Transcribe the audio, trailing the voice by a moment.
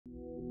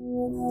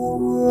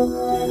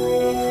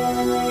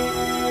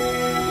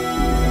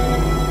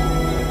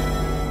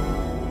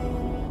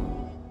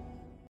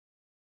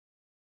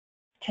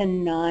to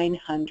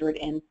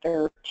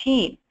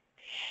 $913.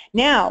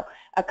 Now,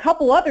 a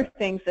couple other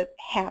things that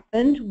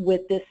happened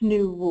with this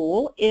new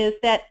rule is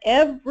that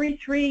every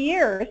 3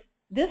 years,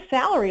 this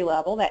salary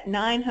level, that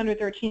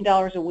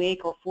 $913 a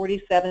week or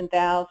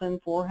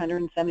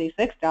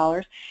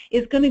 $47,476,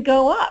 is going to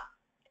go up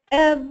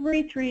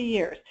every 3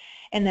 years.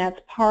 And that's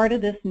part of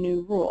this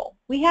new rule.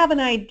 We have an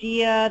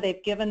idea.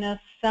 They've given us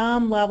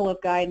some level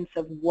of guidance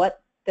of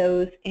what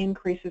those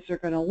increases are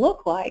going to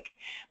look like,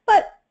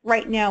 but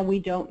right now we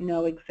don't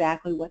know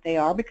exactly what they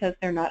are because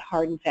they're not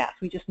hard and fast.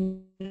 We just know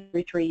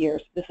every 3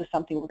 years this is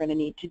something we're going to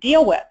need to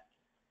deal with.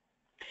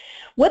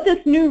 What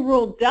this new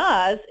rule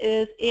does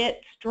is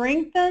it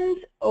strengthens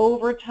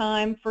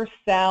overtime for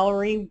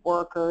salary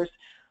workers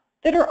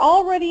that are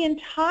already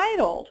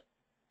entitled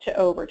to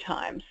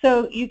overtime.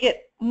 So you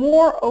get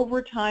more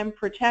overtime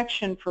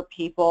protection for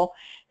people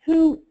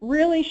who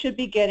really should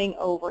be getting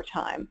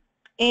overtime.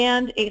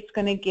 And it's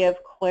going to give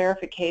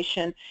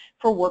clarification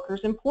for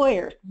workers'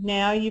 employers.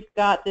 Now you've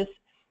got this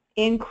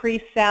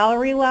increased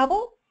salary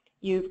level.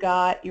 You've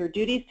got your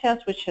duties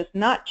test, which has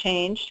not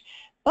changed.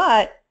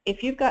 But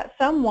if you've got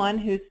someone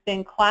who's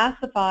been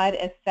classified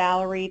as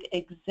salaried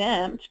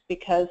exempt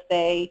because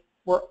they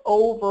were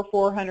over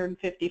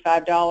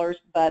 $455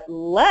 but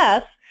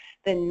less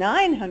than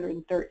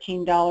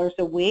 $913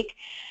 a week,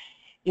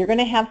 you're going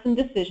to have some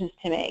decisions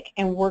to make,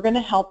 and we're going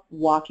to help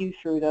walk you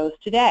through those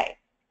today.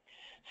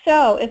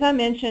 So, as I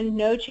mentioned,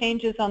 no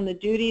changes on the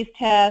duties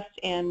test,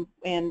 and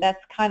that's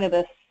kind of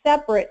a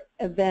separate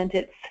event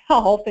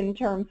itself in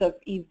terms of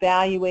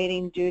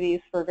evaluating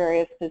duties for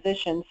various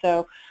positions.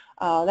 So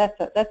that's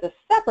a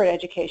separate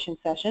education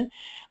session.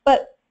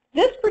 But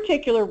this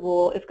particular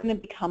rule is going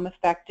to become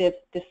effective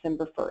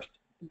December 1st.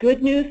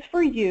 Good news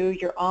for you,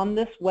 you're on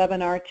this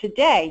webinar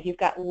today. You've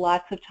got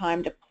lots of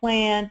time to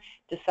plan,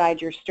 decide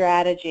your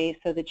strategy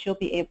so that you'll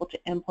be able to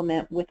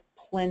implement with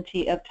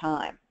plenty of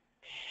time.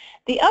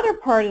 The other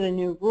part of the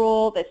new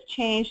rule that's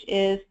changed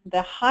is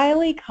the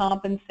highly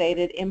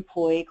compensated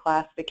employee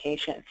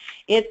classification.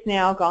 It's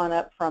now gone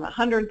up from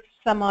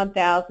 $100-some-odd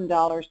thousand to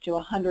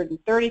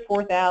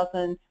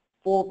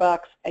 $134,004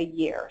 a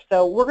year.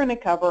 So we're going to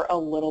cover a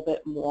little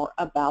bit more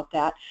about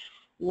that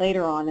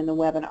later on in the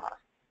webinar.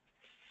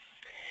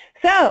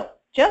 So,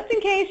 just in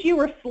case you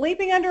were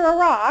sleeping under a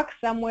rock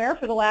somewhere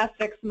for the last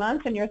 6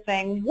 months and you're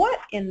saying, what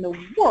in the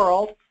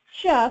world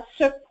just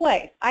took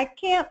place? I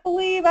can't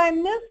believe I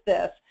missed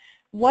this.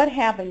 What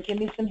happened? Give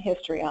me some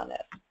history on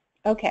this.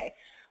 Okay,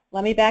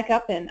 let me back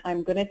up and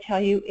I'm going to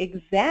tell you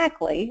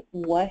exactly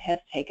what has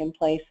taken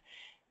place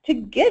to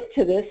get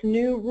to this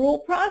new rule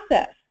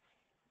process.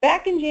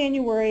 Back in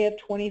January of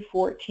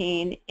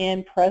 2014,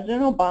 in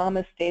President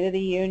Obama's State of the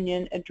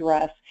Union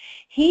address,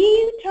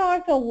 he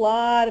talked a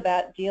lot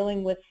about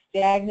dealing with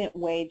stagnant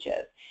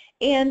wages.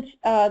 And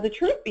the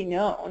truth be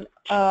known,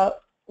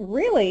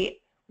 really,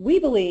 we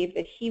believe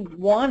that he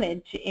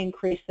wanted to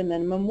increase the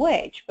minimum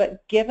wage.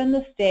 But given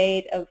the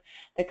state of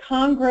the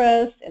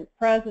Congress and the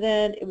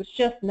President, it was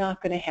just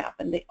not going to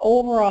happen. The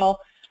overall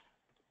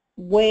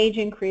wage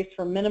increase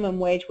for minimum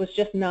wage was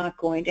just not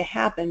going to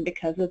happen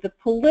because of the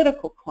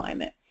political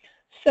climate.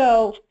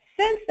 So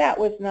since that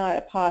was not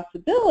a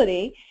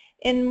possibility,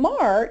 in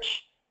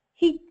March,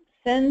 he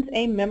sends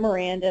a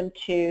memorandum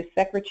to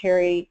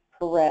Secretary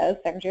Perez,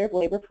 Secretary of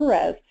Labor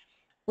Perez,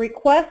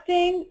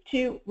 requesting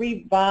to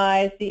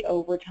revise the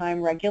overtime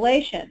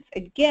regulations.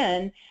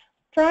 Again,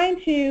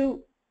 trying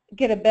to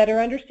get a better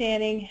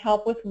understanding,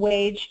 help with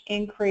wage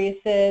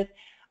increases,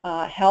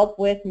 help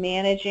with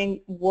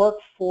managing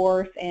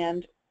workforce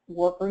and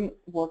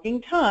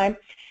working time.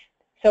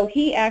 So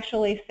he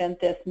actually sent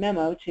this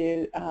memo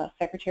to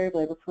Secretary of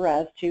Labor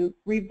Perez to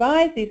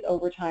revise these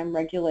overtime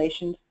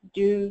regulations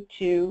due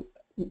to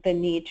the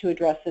need to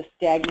address the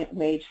stagnant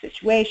wage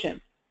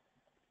situation.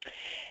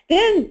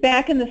 Then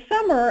back in the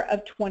summer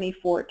of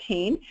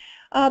 2014,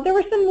 there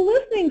were some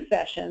listening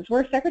sessions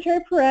where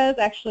Secretary Perez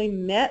actually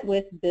met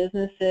with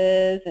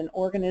businesses and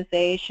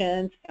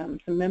organizations, some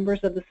members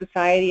of the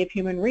Society of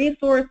Human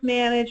Resource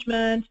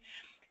Management,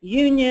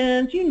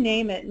 unions, you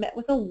name it, met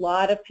with a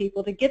lot of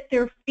people to get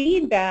their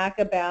feedback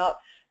about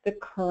the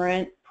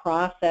current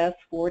process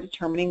for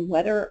determining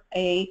whether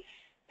a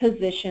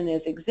position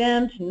is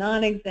exempt,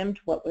 non-exempt,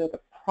 what were the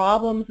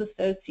problems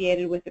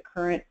associated with the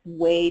current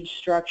wage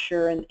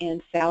structure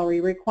and salary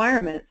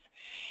requirements.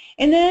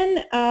 And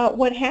then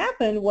what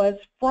happened was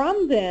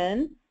from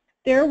then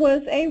there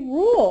was a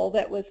rule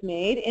that was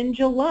made in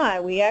July.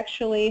 We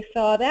actually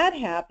saw that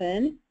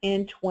happen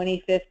in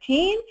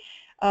 2015.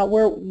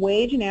 Where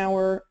Wage and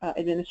Hour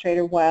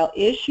Administrator Weil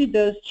issued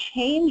those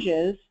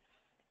changes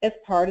as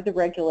part of the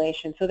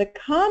regulation. So the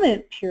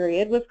comment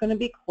period was going to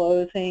be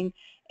closing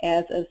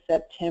as of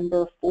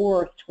September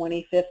 4th,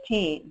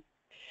 2015.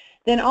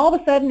 Then all of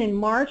a sudden in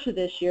March of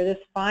this year, this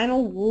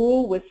final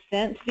rule was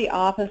sent to the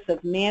Office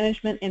of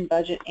Management and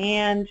Budget,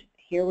 and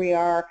here we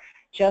are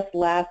just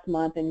last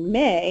month in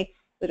May,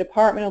 the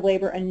Department of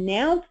Labor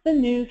announced the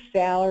new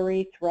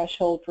salary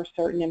threshold for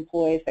certain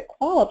employees that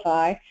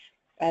qualify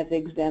as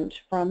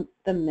exempt from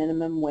the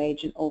minimum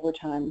wage and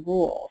overtime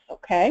rules,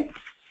 okay?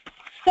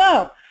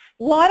 So,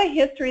 a lot of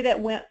history that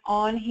went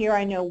on here.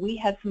 I know we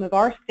had some of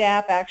our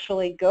staff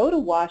actually go to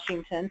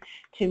Washington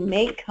to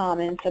make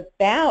comments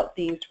about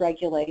these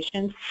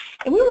regulations,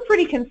 and we were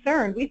pretty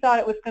concerned. We thought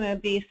it was going to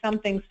be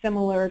something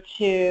similar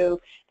to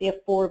the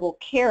Affordable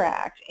Care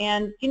Act,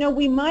 and you know,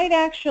 we might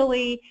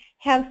actually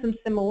have some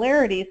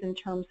similarities in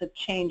terms of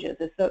changes.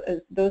 As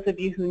those of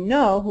you who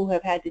know, who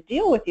have had to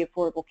deal with the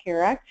Affordable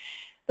Care Act,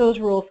 those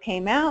rules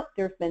came out.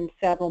 There have been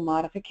several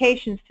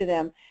modifications to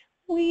them.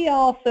 We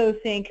also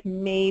think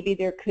maybe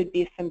there could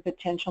be some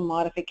potential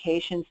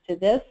modifications to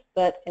this,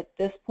 but at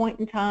this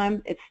point in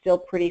time, it's still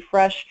pretty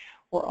fresh.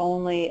 We're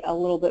only a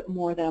little bit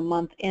more than a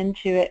month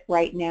into it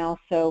right now,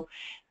 so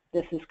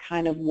this is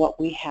kind of what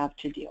we have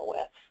to deal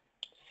with.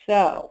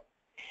 So,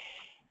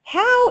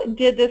 how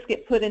did this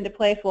get put into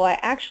place? Well, I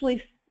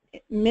actually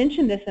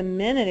mentioned this a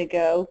minute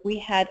ago. We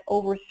had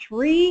over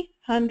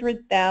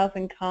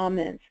 300,000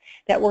 comments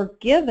that were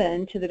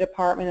given to the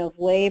Department of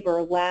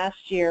Labor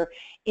last year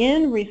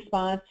in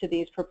response to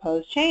these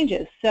proposed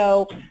changes.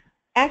 So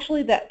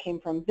actually that came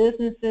from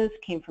businesses,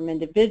 came from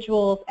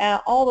individuals,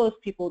 all those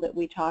people that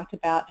we talked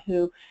about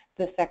who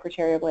the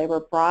Secretary of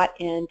Labor brought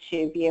in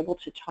to be able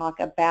to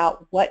talk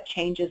about what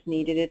changes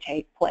needed to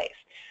take place.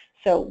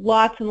 So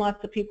lots and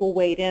lots of people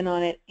weighed in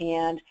on it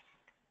and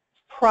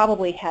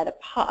probably had a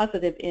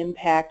positive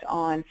impact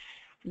on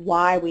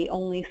why we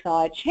only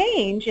saw a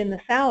change in the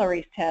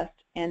salaries test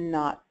and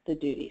not the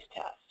duties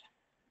test.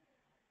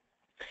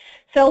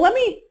 So let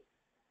me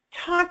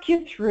talk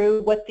you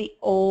through what the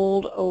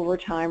old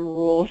overtime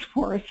rules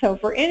were. So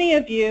for any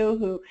of you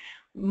who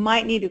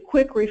might need a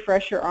quick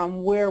refresher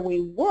on where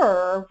we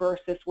were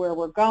versus where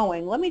we're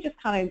going, let me just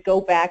kind of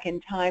go back in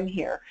time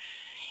here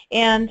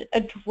and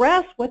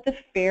address what the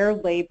Fair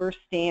Labor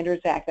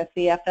Standards Act, that's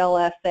the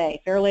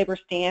FLSA, Fair Labor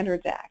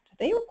Standards Act.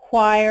 They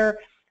require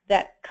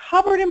that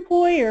covered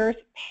employers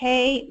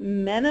pay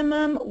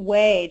minimum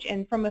wage,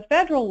 and from a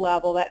federal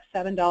level, that's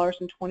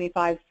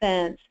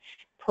 $7.25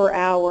 per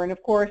hour. And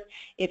of course,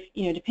 if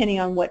you know, depending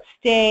on what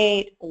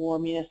state or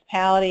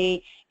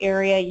municipality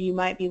area you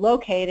might be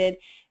located,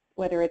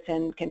 whether it's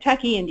in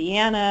Kentucky,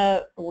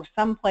 Indiana, or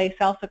someplace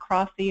else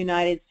across the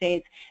United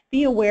States,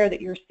 be aware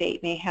that your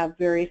state may have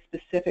very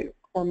specific,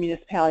 or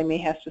municipality may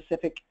have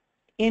specific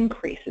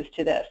increases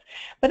to this.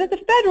 But at the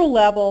federal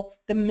level,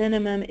 the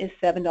minimum is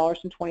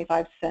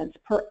 $7.25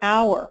 per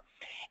hour.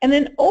 And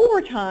then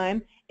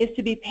overtime is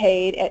to be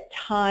paid at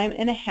time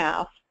and a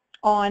half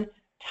on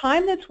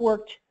time that's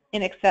worked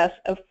in excess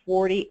of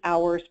 40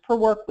 hours per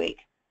work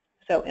week.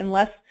 So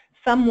unless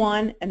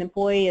someone, an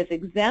employee, is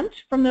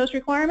exempt from those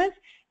requirements,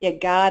 you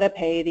gotta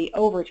pay the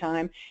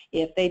overtime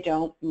if they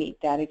don't meet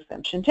that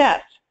exemption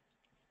test.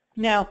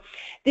 Now,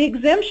 the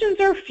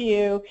exemptions are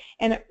few,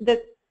 and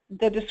the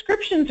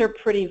descriptions are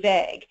pretty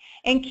vague.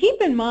 And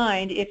keep in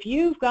mind, if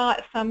you've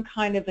got some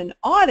kind of an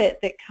audit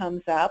that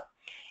comes up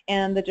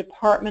and the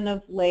Department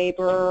of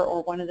Labor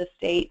or one of the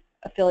state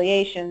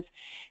affiliations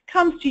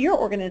comes to your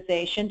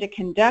organization to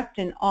conduct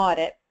an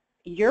audit,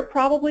 you're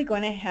probably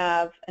going to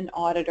have an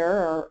auditor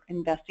or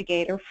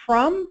investigator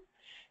from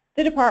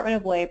the Department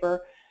of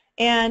Labor,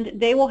 and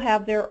they will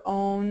have their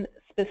own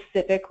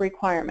specific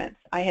requirements.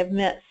 I have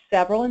met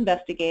several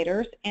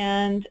investigators,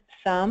 and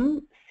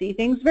some see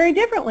things very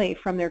differently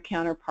from their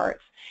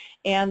counterparts,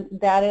 and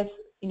that is,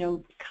 you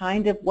know,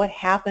 kind of what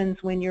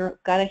happens when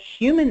you've got a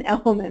human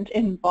element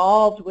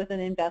involved with an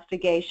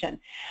investigation.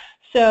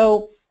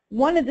 So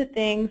one of the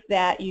things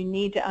that you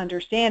need to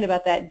understand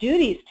about that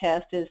duties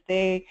test is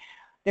there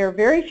are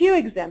very few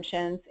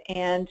exemptions,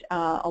 and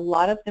a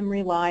lot of them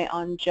rely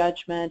on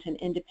judgment and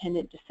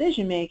independent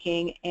decision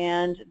making,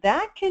 and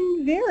that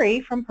can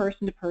vary from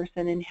person to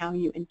person in how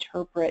you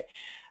interpret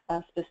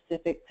a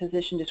specific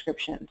position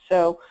description.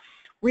 So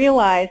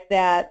realize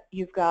that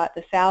you've got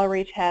the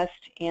salary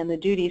test and the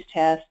duties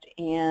test,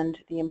 and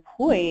the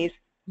employees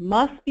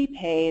must be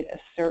paid a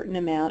certain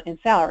amount in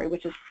salary,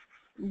 which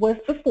was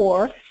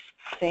before,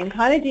 same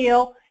kind of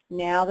deal.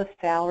 Now the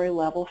salary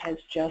level has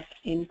just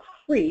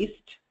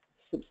increased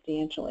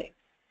substantially.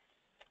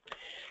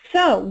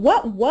 So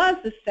what was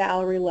the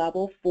salary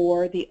level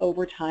for the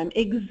overtime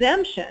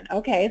exemption?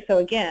 Okay, so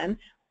again,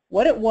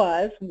 what it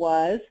was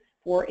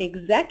for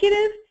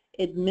executive,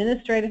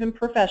 administrative, and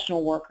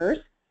professional workers.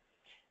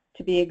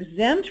 To be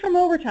exempt from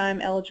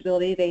overtime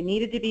eligibility, they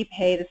needed to be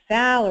paid a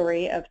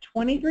salary of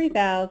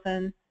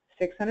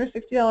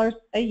 $23,660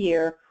 a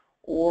year,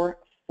 or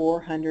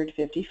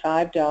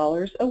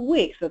 $455 a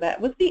week. So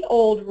that was the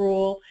old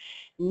rule.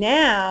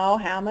 Now,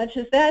 how much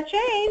has that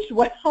changed?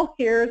 Well,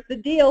 here's the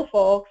deal,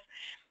 folks.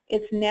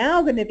 It's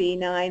now going to be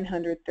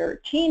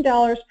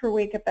 $913 per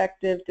week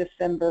effective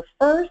December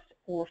 1st,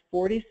 or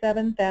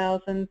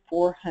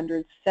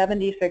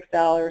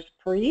 $47,476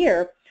 per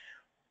year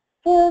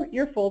for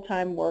your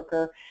full-time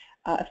worker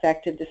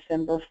effective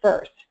December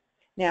 1st.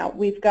 Now,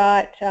 we've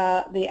got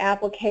the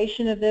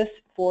application of this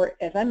for,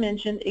 as I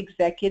mentioned,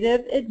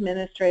 executive,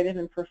 administrative,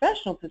 and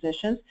professional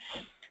positions.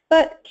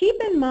 But keep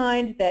in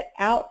mind that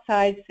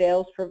outside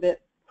sales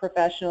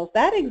professionals,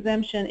 that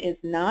exemption is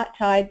not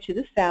tied to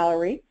the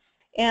salary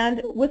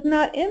and was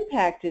not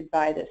impacted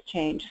by this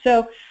change.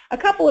 So a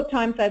couple of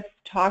times I've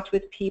talked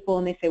with people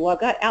and they say, well,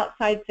 I've got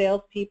outside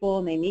sales people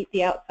and they meet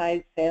the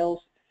outside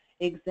sales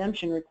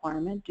exemption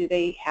requirement. Do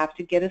they have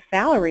to get a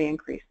salary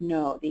increase?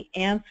 No. The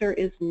answer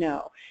is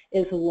no.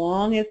 As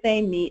long as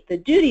they meet the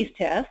duties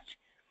test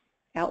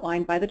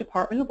outlined by the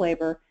Department of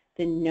Labor,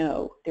 then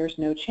no, there's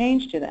no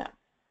change to them.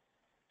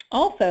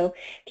 Also,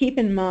 keep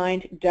in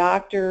mind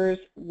doctors,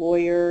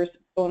 lawyers,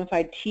 bona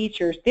fide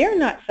teachers, they're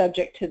not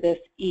subject to this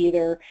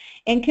either.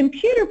 And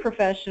computer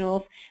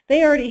professionals,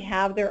 they already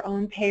have their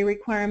own pay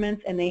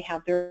requirements and they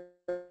have their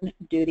own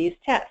duties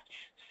test.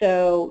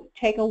 So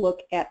take a look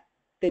at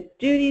the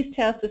duties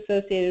test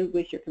associated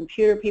with your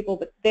computer people,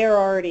 but they're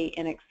already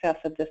in excess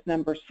of this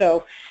number.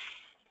 So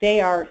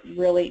they are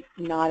really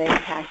not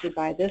impacted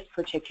by this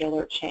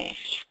particular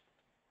change.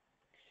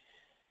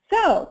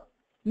 So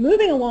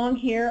moving along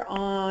here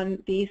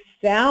on the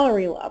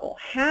salary level,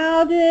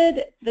 how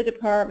did the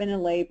Department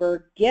of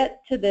Labor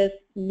get to this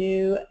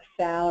new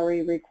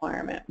salary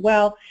requirement?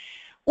 Well,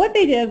 what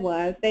they did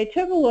was they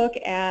took a look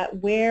at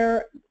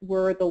where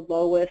were the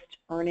lowest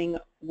earning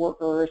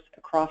workers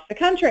across the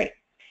country.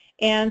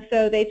 And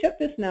so they took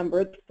this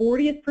number, the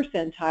 40th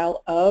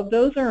percentile of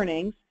those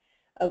earnings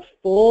of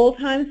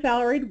full-time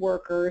salaried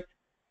workers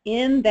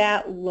in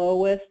that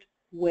lowest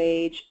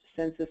wage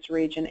census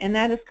region, and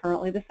that is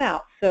currently the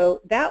South. So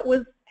that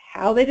was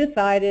how they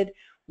decided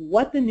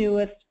what the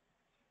newest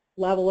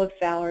level of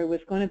salary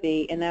was going to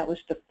be, and that was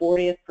the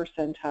 40th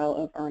percentile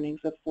of earnings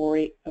of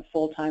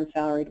full-time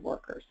salaried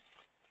workers.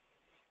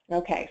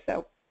 Okay,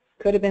 so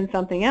could have been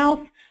something else,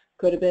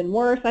 could have been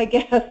worse, I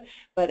guess,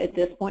 but at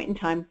this point in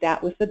time,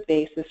 that was the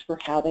basis for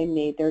how they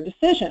made their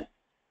decision.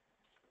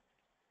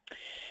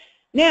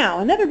 Now,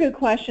 another good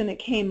question that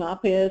came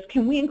up is,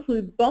 can we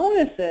include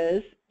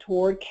bonuses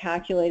toward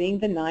calculating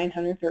the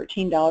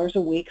 $913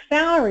 a week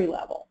salary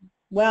level?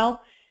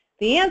 Well,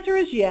 the answer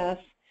is yes,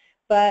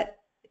 but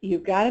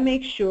you've got to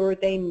make sure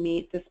they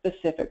meet the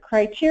specific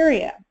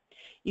criteria.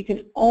 You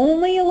can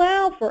only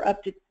allow for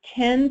up to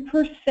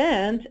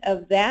 10%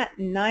 of that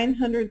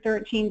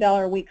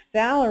 $913 a week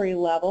salary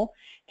level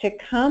to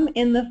come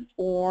in the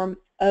form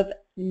of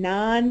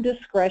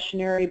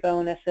non-discretionary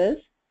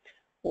bonuses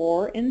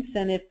or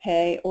incentive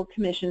pay or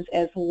commissions,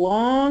 as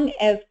long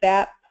as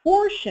that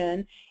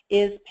portion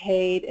is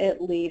paid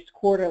at least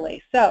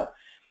quarterly. So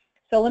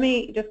let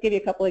me just give you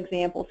a couple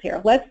examples here.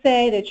 Let's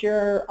say that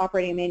you're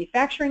operating a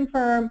manufacturing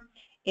firm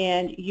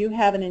and you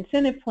have an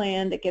incentive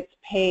plan that gets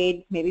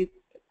paid maybe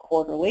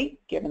quarterly,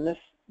 given this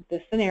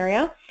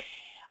scenario,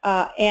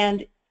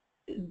 and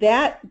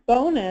that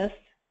bonus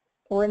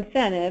or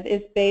incentive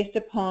is based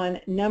upon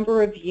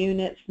number of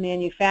units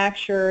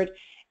manufactured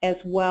as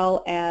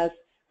well as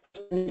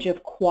percentage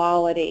of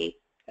quality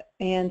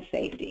and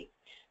safety.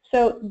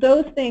 So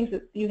those things,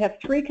 you have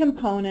three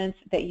components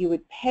that you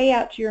would pay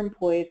out to your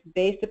employees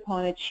based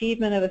upon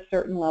achievement of a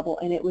certain level,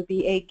 and it would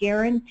be a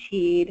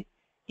guaranteed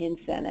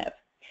incentive.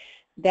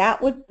 That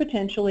would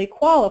potentially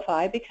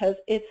qualify because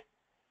it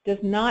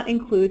does not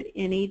include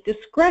any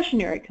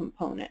discretionary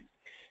component.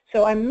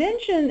 So I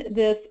mentioned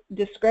this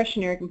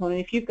discretionary component.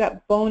 If you've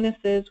got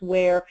bonuses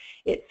where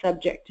it's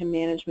subject to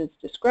management's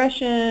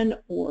discretion,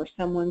 or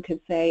someone could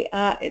say,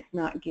 it's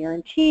not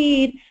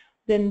guaranteed,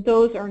 then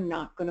those are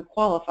not going to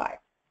qualify.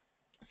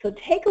 So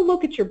take a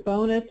look at your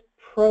bonus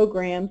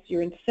programs,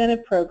 your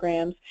incentive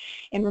programs,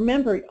 and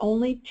remember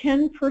only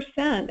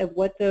 10% of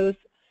what those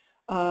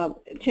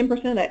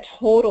 10% of that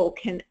total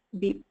can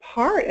be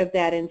part of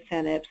that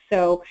incentive.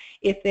 So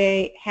if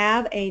they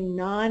have a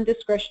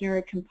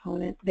non-discretionary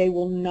component, they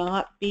will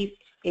not be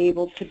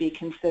able to be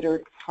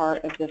considered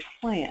part of this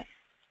plan.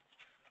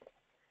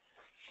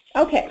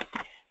 Okay,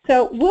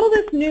 so will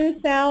this new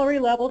salary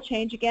level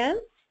change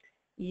again?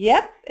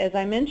 Yep, as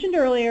I mentioned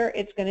earlier,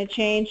 it's going to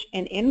change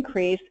and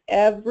increase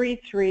every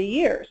 3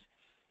 years.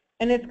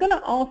 And it's going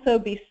to also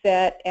be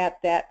set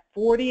at that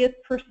 40th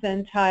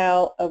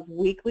percentile of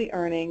weekly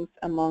earnings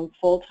among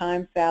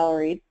full-time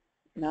salaried,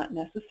 not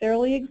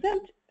necessarily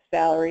exempt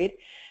salaried,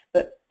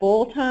 but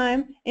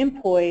full-time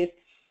employees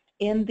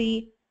in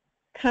the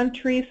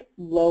country's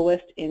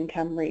lowest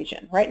income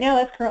region. Right now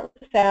that's currently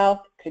the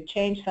South, could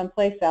change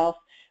someplace else,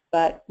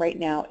 but right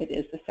now it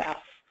is the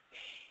South.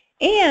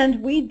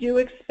 And we do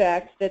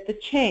expect that the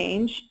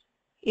change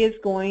is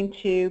going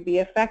to be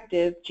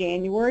effective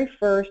January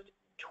 1st,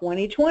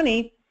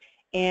 2020,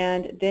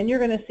 and then you're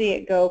going to see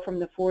it go from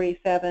the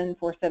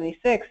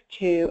 $47,476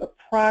 to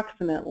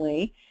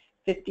approximately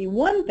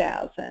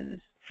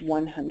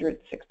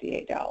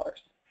 $51,168.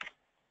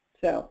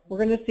 So we're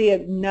going to see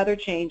another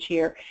change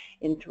here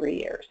in 3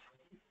 years.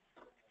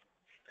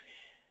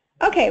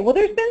 Okay, well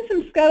there's been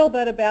some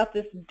scuttlebutt about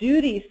this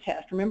duties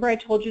test. Remember I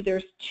told you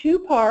there's two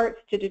parts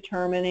to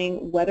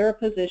determining whether a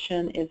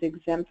position is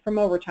exempt from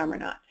overtime or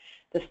not.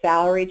 The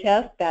salary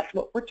test, that's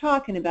what we're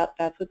talking about.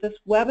 That's what this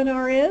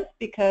webinar is,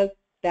 because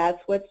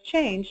that's what's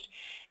changed.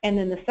 And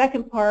then the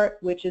second part,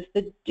 which is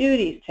the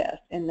duties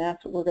test, and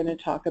that's what we're going to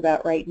talk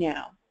about right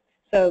now.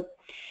 So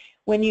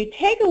when you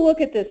take a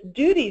look at this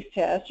duties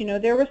test, you know,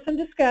 there was some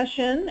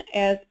discussion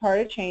as part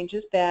of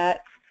changes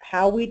that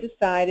how we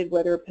decided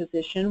whether a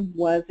position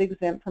was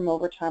exempt from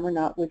overtime or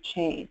not would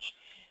change.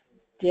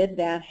 Did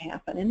that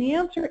happen? And the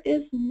answer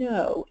is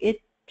no,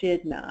 it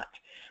did not.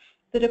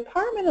 The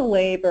Department of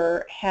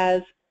Labor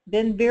has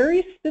been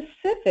very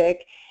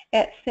specific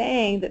at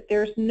saying that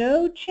there's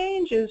no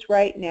changes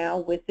right now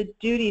with the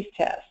duties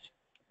test.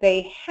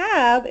 They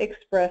have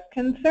expressed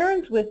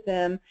concerns with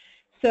them,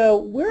 so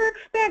we're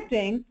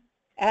expecting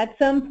at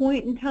some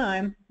point in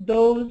time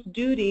those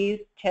duties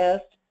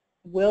tests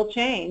will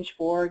change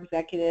for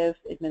executive,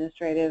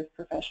 administrative,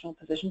 professional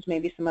positions,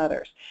 maybe some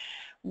others.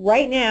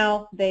 Right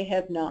now, they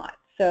have not.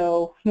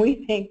 So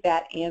we think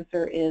that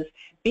answer is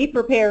be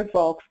prepared,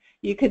 folks.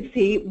 You could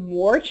see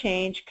more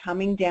change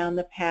coming down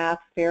the path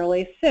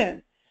fairly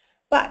soon.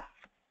 But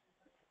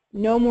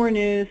no more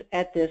news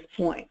at this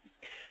point.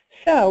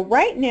 So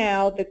right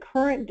now, the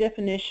current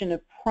definition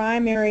of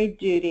primary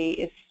duty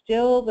is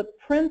still the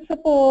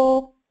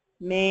principal,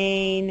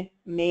 main,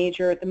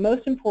 major, the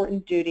most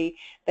important duty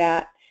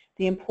that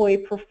the employee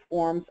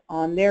performs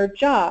on their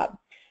job.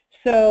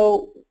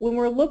 So when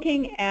we're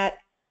looking at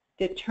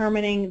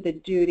determining the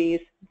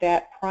duties,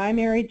 that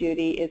primary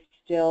duty is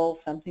still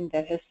something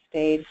that has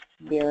stayed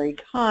very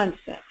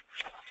constant.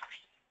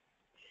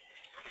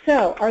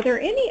 So are there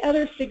any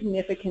other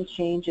significant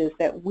changes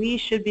that we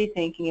should be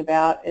thinking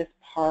about as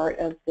part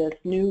of this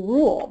new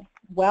rule?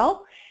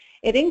 Well,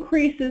 it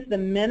increases the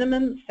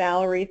minimum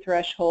salary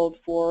threshold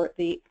for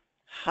the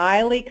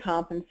highly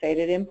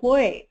compensated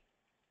employee.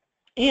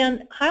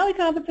 And highly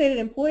compensated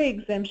employee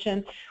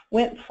exemption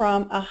went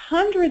from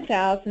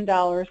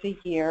 $100,000 a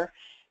year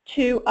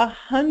to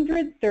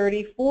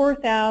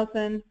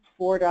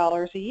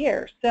 $134,004 a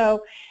year.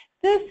 So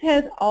this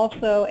has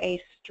also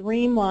a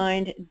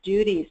streamlined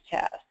duties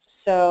test.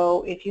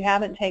 So if you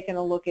haven't taken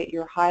a look at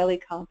your highly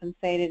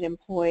compensated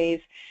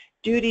employees'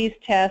 duties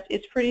test,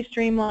 it's pretty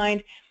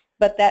streamlined.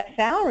 But that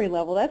salary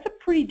level, that's a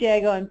pretty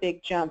daggone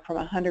big jump from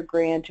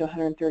 $100,000 to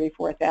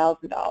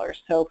 $134,000.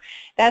 So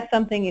that's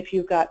something, if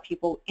you've got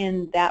people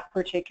in that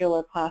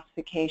particular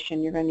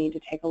classification, you're going to need to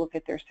take a look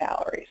at their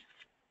salaries.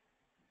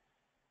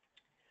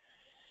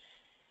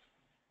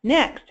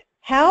 Next,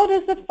 how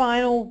does the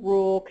final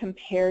rule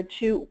compare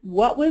to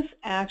what was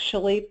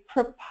actually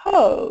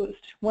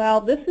proposed?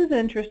 Well, this is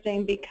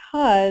interesting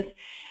because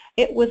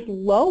it was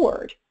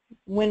lowered.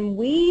 When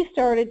we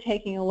started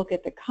taking a look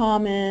at the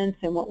comments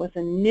and what was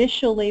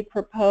initially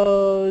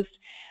proposed,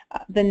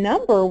 the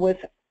number was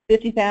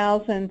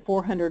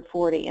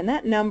 50,440, and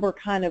that number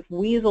kind of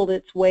weaseled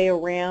its way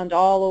around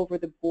all over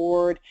the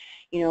board,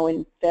 you know,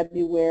 in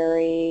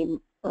February,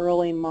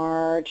 early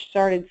March,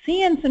 started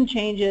seeing some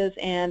changes,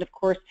 and of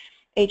course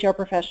HR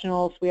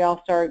professionals, we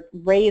all started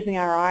raising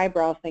our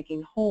eyebrows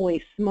thinking,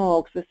 holy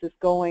smokes, this is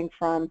going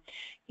from,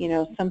 you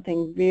know,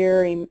 something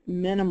very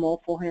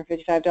minimal,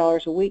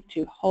 $455 a week,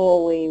 to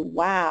holy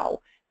wow,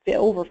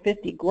 over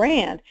 50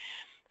 grand.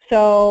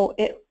 So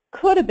it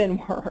could have been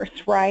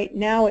worse, right?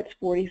 Now it's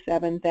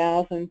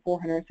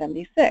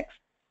 47,476.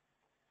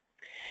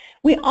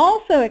 We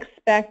also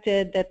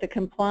expected that the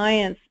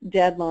compliance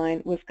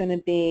deadline was going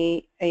to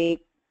be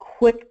a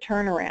quick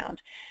turnaround.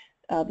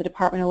 The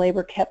Department of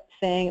Labor kept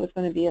saying it was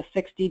going to be a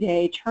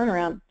 60-day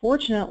turnaround.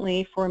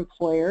 Fortunately for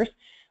employers,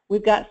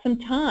 we've got some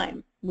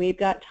time. We've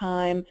got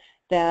time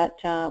that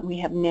we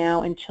have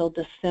now until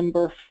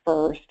December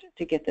 1st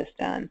to get this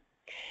done.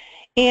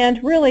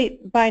 And really,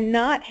 by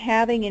not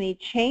having any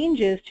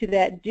changes to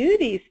that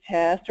duties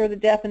test or the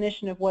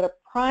definition of what a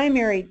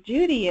primary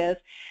duty is,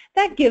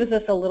 that gives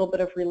us a little bit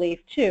of relief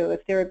too.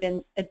 If there had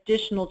been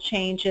additional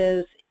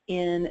changes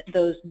in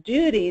those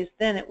duties,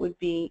 then it would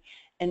be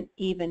an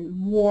even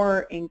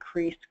more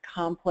increased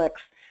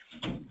complex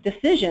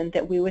decision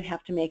that we would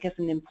have to make as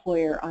an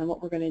employer on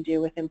what we're going to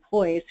do with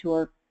employees who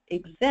are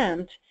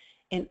exempt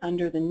and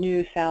under the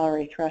new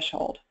salary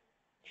threshold.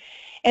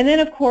 And then,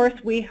 of course,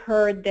 we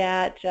heard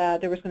that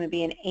there was going to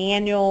be an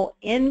annual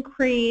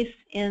increase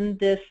in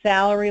this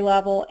salary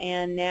level,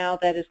 and now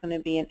that is going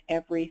to be an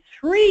every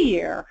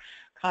 3-year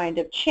kind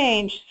of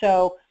change.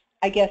 So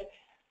I guess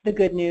the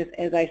good news,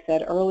 as I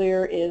said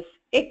earlier, is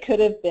it could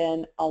have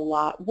been a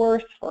lot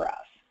worse for us.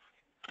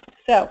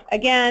 So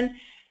again,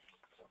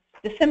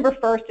 December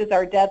 1st is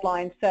our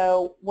deadline.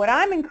 So what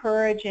I'm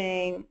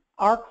encouraging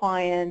our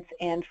clients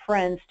and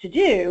friends to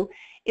do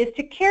is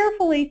to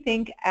carefully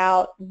think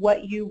out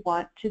what you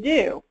want to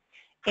do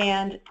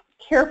and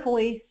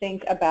carefully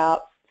think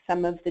about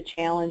some of the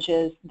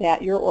challenges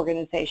that your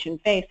organization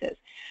faces.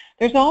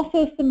 There's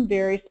also some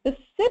very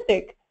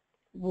specific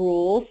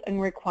rules and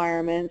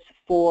requirements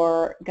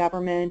for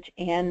government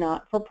and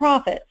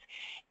not-for-profits.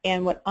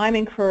 And what I'm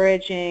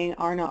encouraging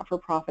our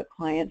not-for-profit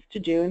clients to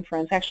do, and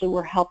friends, actually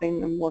we're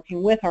helping them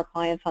working with our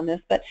clients on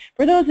this, but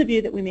for those of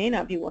you that we may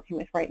not be working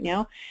with right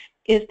now,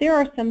 is there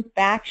are some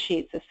fact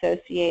sheets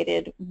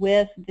associated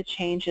with the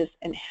changes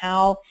and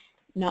how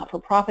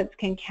not-for-profits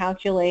can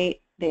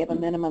calculate. They have a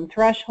minimum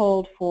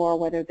threshold for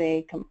whether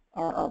they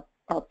are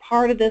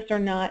part of this or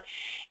not,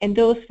 and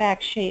those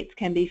fact sheets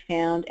can be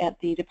found at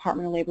the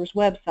Department of Labor's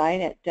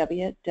website at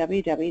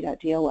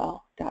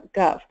www.dol.gov.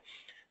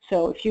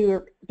 So if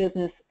your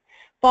business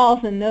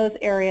falls in those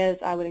areas,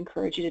 I would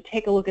encourage you to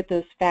take a look at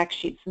those fact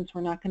sheets, since we're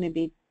not going to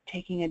be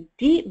taking a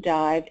deep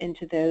dive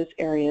into those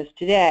areas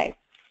today.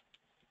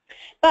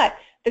 But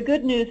the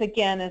good news,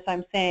 again, as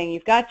I'm saying,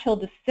 you've got till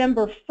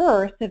December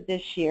 1st of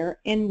this year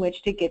in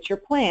which to get your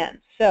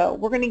plan. So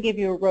we're going to give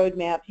you a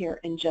roadmap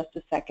here in just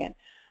a second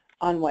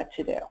on what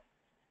to do.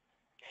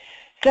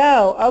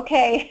 So,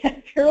 okay,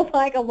 if you're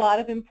like a lot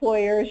of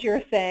employers,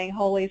 you're saying,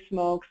 holy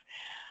smokes,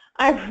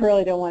 I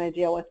really don't want to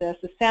deal with this.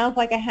 It sounds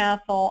like a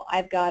hassle.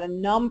 I've got a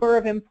number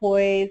of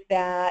employees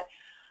that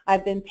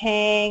I've been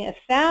paying a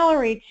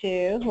salary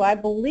to who I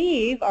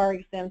believe are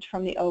exempt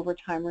from the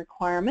overtime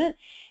requirement,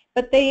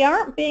 but they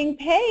aren't being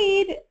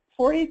paid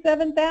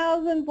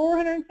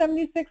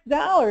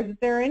 $47,476. Is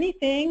there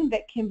anything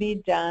that can be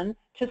done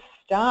to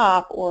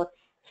stop or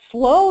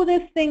slow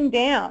this thing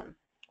down?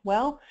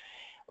 Well,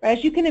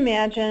 as you can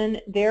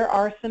imagine, there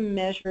are some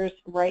measures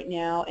right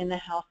now in the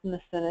House and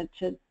the Senate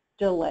to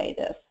delay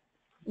this.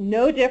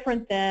 No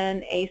different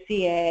than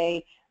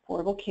ACA,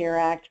 Affordable Care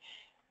Act.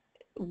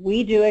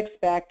 We do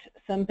expect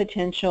some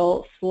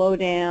potential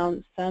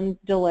slowdown, some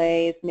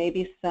delays,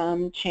 maybe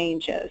some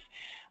changes.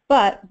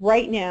 But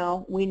right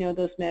now, we know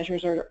those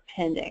measures are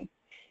pending.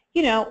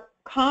 You know,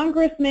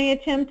 Congress may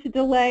attempt to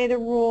delay the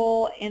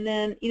rule, and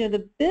then, you know,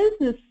 the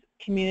business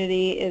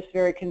community is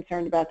very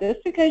concerned about this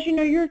because, you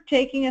know, you're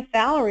taking a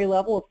salary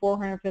level of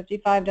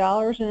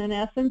 $455 and in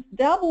essence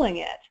doubling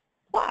it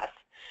plus.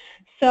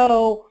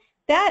 So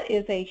that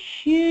is a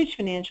huge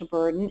financial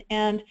burden,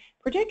 and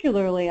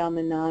particularly on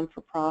the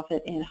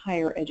non-for-profit and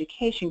higher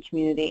education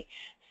community.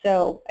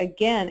 So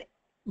again,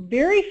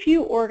 very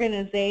few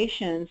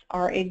organizations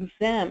are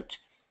exempt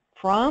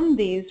from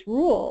these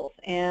rules,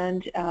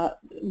 and the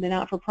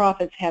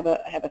not-for-profits have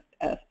a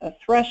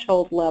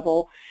threshold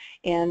level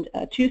and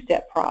a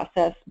two-step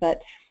process,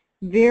 but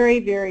very,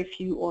 very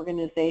few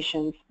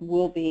organizations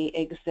will be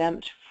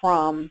exempt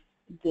from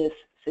this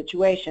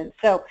situation.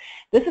 So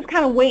this is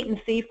kind of wait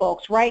and see,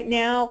 folks. Right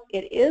now,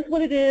 it is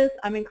what it is.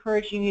 I'm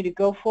encouraging you to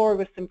go forward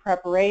with some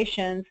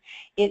preparations.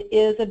 It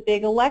is a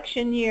big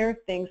election year.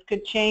 Things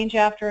could change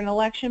after an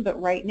election,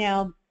 but right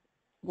now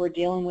we're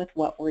dealing with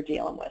what we're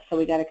dealing with. So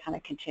we got to kind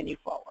of continue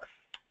forward.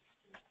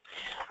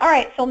 All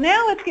right, so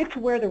now let's get to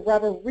where the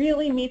rubber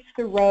really meets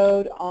the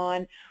road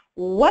on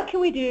what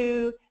can we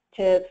do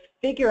to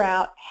figure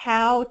out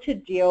how to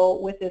deal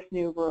with this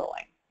new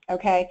ruling.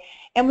 Okay,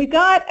 and we've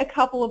got a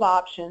couple of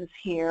options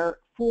here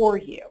for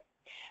you.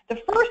 The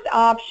first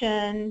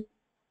option,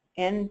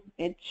 and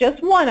it's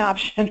just one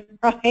option,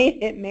 right?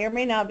 It may or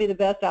may not be the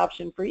best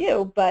option for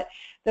you, but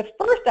the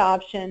first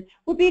option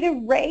would be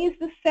to raise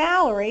the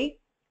salary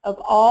of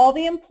all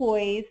the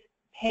employees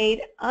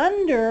paid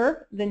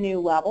under the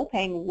new level,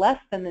 paying less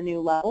than the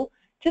new level,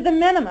 to the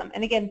minimum.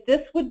 And again,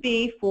 this would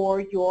be for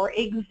your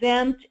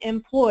exempt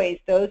employees,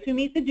 those who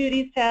meet the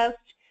duties test,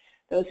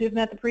 those who have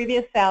met the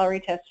previous salary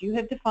test. You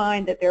have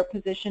defined that their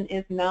position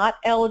is not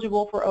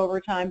eligible for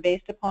overtime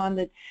based upon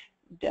the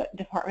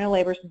Department of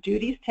Labor's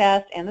duties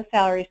test and the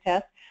salaries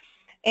test.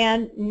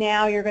 And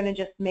now you're going to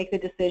just make the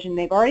decision.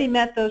 They've already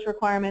met those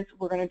requirements.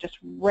 We're going to just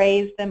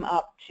raise them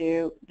up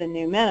to the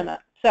new minimum.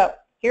 So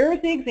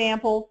here's the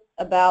example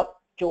about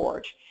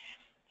George.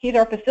 He's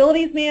our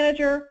facilities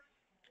manager.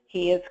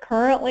 He is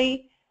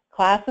currently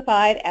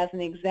classified as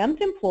an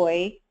exempt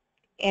employee,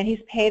 and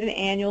he's paid an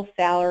annual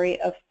salary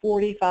of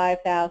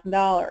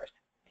 $45,000.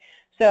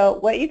 So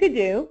what you could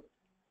do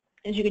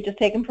is you could just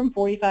take him from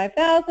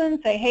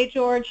 $45,000, say, hey,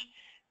 George,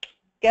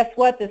 guess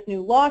what? This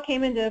new law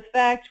came into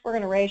effect. We're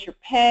going to raise your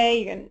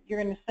pay.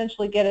 You're going to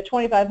essentially get a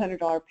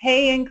 $2,500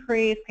 pay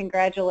increase.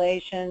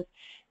 Congratulations.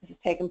 This is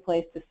taking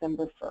place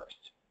December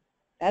 1st.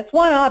 That's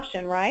one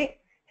option, right?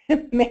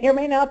 It may or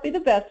may not be the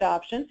best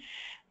option.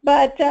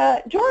 But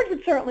George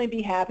would certainly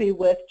be happy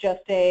with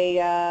just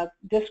a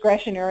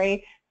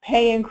discretionary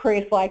pay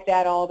increase like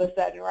that all of a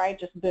sudden, right?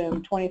 Just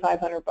boom,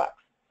 $2,500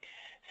 bucks.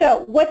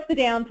 So what's the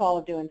downfall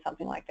of doing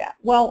something like that?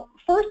 Well,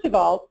 first of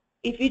all,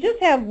 if you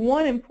just have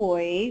one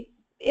employee,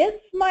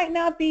 it might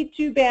not be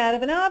too bad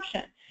of an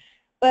option.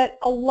 But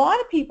a lot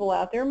of people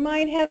out there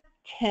might have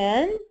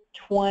 10,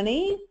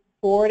 20,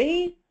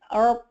 40,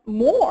 or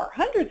more,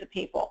 hundreds of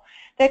people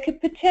that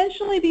could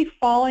potentially be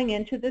falling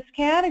into this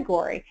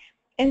category.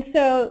 And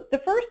so the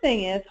first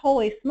thing is,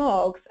 holy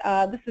smokes,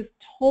 this is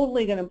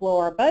totally going to blow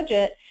our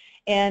budget,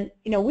 and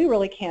you know we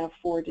really can't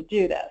afford to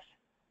do this.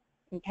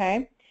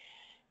 Okay.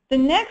 The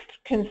next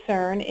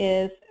concern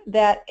is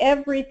that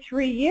every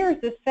 3 years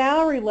the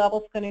salary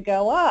level is going to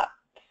go up.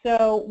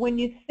 So when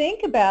you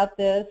think about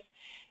this,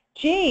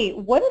 gee,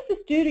 what does this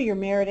do to your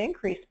merit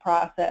increase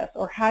process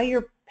or how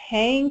you're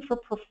paying for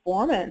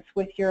performance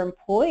with your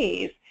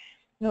employees?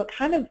 it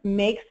kind of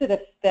makes it a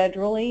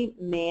federally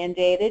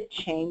mandated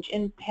change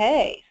in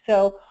pay.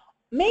 So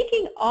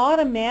making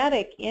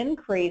automatic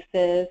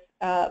increases,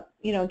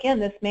 again,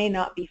 this may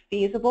not be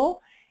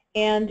feasible,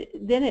 and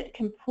then it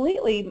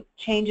completely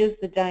changes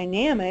the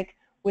dynamic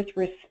with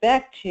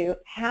respect to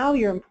how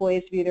your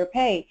employees view their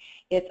pay.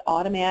 It's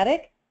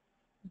automatic.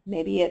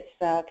 Maybe it's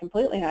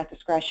completely not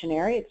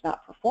discretionary. It's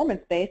not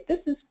performance-based.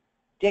 This is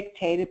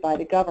dictated by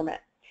the government,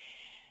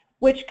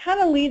 which kind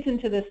of leads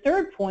into this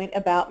third point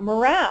about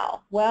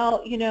morale.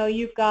 Well,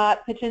 you've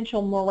got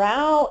potential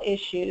morale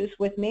issues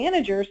with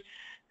managers.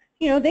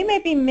 They may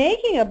be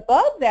making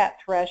above that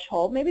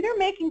threshold. Maybe they're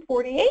making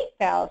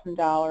 $48,000,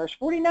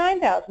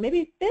 $49,000,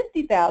 maybe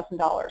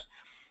 $50,000.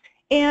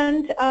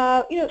 And,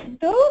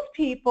 those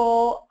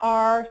people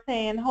are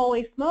saying,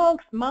 holy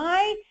smokes,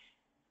 my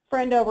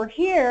friend over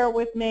here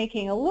was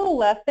making a little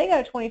less. They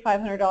got a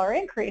 $2,500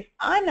 increase.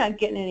 I'm not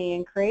getting any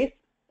increase.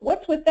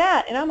 What's with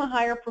that? And I'm a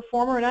higher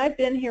performer, and I've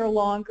been here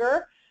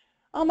longer.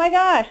 Oh, my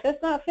gosh,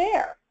 that's not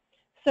fair.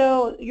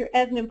 So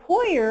as an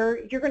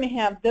employer, you're going to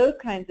have those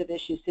kinds of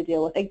issues to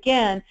deal with.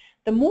 Again,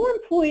 the more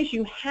employees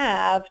you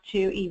have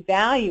to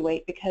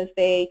evaluate because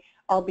they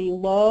are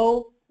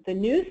below the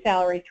new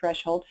salary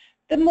threshold,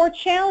 the more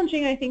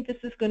challenging I think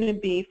this is going to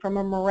be from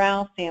a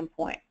morale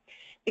standpoint,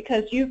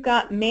 because you've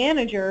got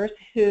managers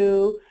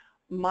who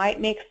might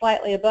make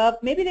slightly above.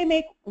 Maybe they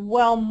make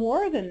well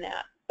more than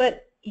that,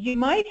 but you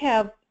might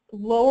have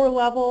lower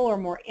level or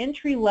more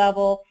entry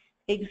level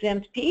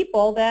exempt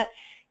people that,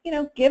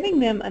 giving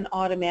them an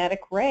automatic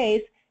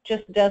raise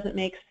just doesn't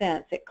make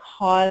sense. It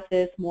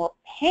causes more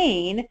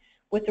pain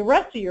with the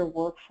rest of your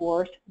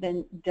workforce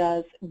than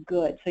does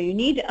good. So you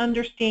need to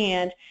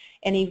understand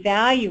and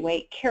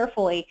evaluate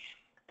carefully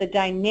the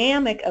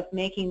dynamic of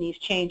making these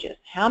changes.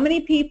 How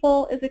many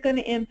people is it going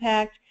to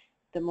impact?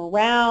 The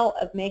morale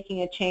of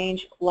making a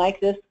change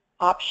like this,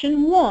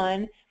 option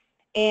one,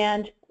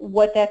 and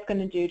what that's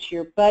going to do to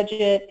your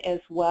budget, as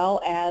well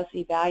as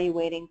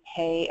evaluating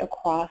pay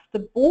across the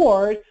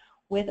board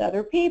with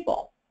other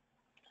people.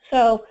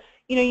 So,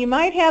 you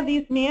might have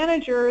these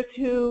managers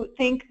who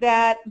think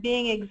that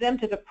being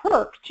exempt is a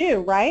perk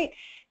too, right?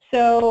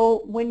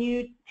 So when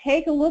you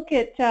take a look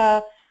at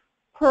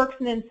perks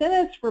and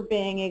incentives for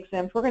being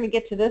exempt, we're going to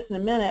get to this in a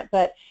minute,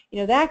 but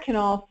that can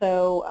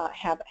also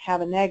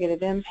have a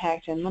negative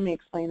impact, and let me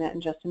explain that in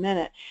just a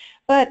minute.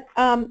 But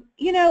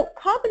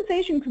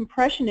compensation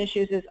compression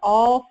issues is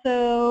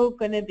also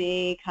going to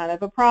be kind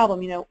of a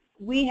problem.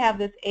 We have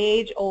this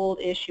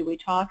age-old issue we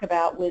talk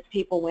about with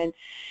people when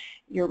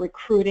you're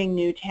recruiting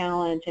new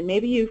talent, and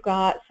maybe you've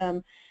got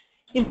some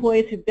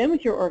employees who've been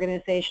with your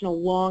organization a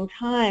long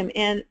time,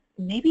 and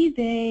maybe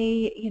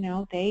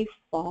they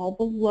fall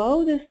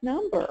below this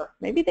number.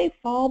 Maybe they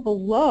fall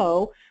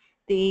below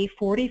the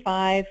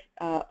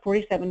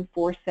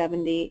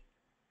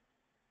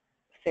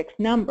 47,476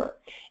 number.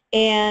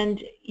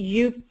 And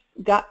you've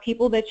got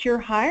people that you're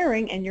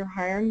hiring, and you're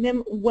hiring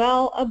them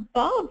well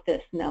above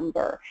this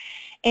number.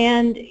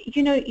 And,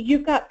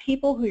 you've got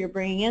people who you're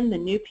bringing in. The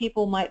new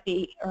people might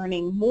be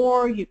earning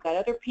more. You've got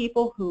other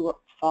people who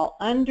fall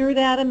under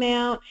that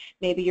amount.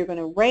 Maybe you're going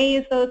to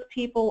raise those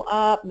people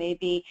up.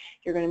 Maybe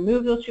you're going to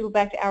move those people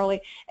back to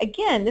hourly.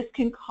 Again, this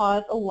can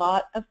cause a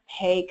lot of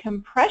pay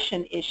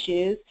compression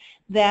issues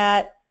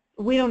that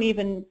we don't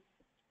even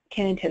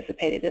can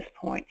anticipate at this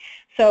point.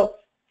 So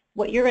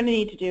what you're going to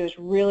need to do is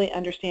really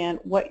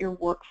understand what your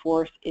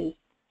workforce is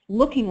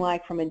looking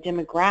like from a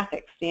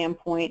demographic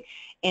standpoint,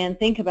 and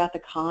think about the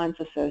cons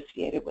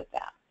associated with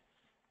that.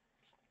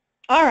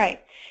 All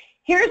right,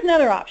 here's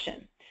another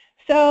option.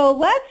 So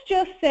let's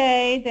just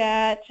say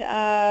that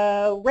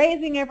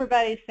raising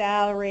everybody's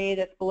salary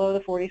that's below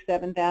the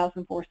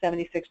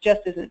 $47,476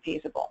 just isn't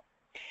feasible.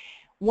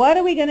 What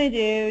are we going to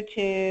do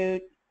to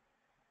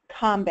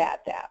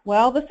combat that?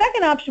 Well, the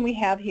second option we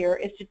have here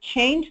is to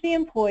change the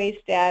employee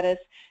status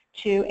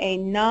to a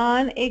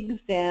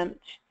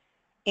non-exempt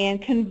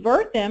and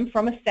convert them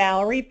from a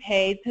salary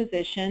paid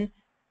position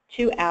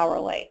to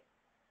hourly.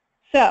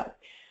 So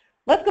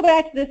let's go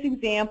back to this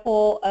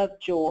example of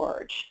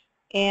George,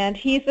 and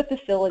he's a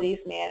facilities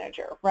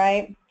manager,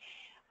 right?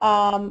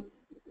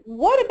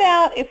 What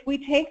about if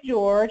we take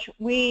George,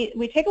 we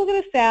take a look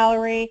at his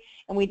salary,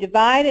 and we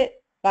divide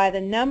it by the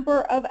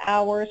number of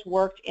hours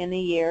worked in the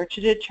year to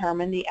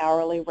determine the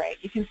hourly rate.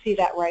 You can see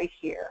that right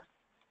here.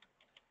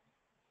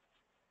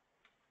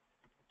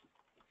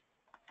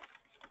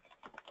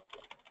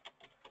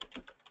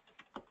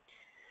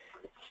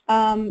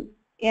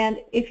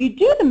 And if you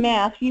do the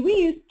math, we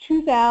use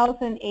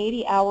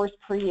 2,080 hours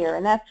per year,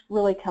 and that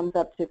really comes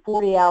up to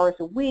 40 hours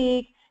a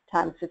week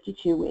times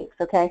 52 weeks,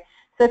 okay?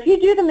 So if you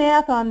do the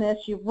math on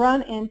this, you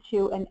run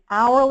into an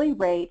hourly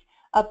rate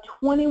of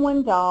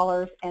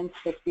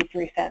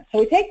 $21.63. So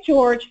we take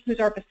George, who's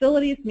our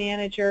facilities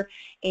manager,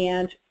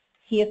 and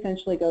he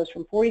essentially goes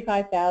from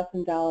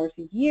 $45,000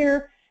 a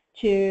year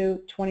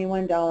to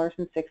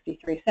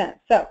 $21.63.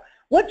 So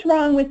what's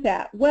wrong with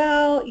that?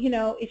 Well,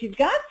 if you've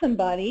got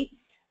somebody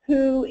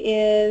who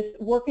is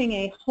working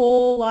a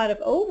whole lot of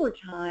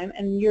overtime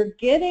and you're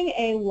getting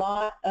a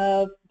lot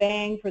of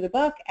bang for the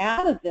buck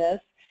out of this,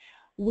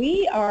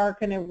 we are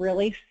going to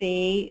really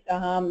see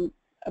a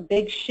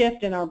big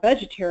shift in our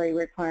budgetary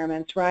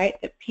requirements,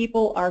 right? That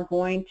people are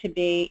going to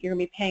be, you're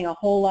going to be paying a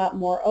whole lot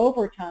more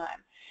overtime.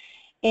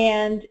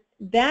 And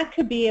that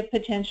could be a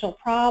potential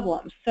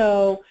problem.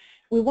 So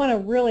we want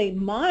to really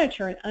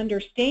monitor and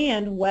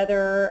understand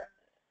whether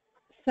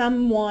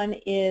someone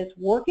is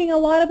working a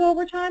lot of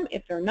overtime.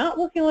 If they're not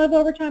working a lot of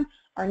overtime,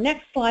 our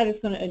next slide is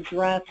going to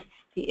address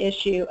the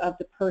issue of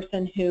the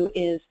person who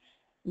is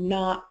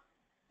not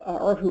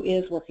or who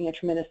is working a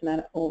tremendous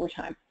amount of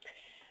overtime.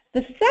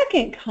 The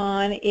second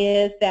con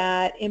is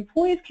that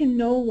employees can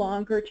no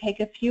longer take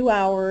a few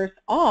hours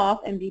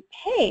off and be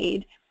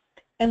paid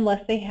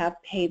unless they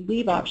have paid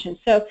leave options.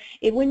 So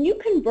when you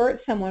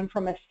convert someone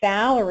from a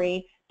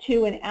salary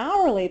to an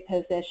hourly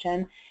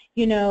position,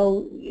 you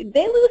know,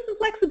 they lose some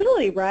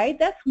flexibility, right?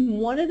 That's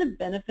one of the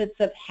benefits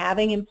of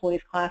having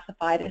employees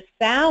classified as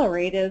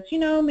salaried is, you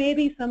know,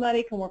 maybe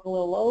somebody can work a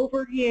little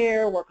over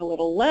here, work a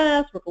little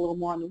less, work a little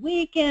more on the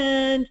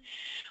weekend.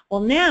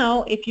 Well,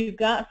 now if you've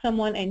got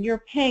someone and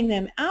you're paying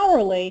them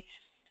hourly,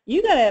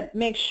 you got to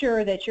make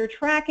sure that you're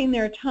tracking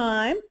their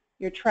time,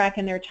 you're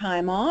tracking their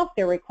time off,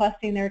 they're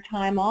requesting their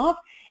time off,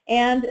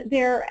 and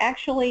they're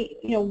actually,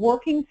 you know,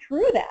 working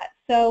through that.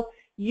 So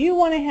you're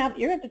going to have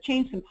to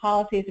change some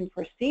policies and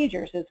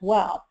procedures as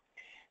well.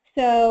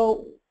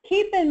 So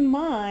keep in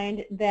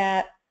mind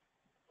that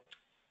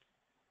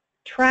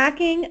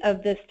tracking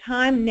of this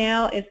time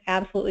now is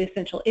absolutely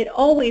essential. It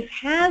always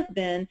has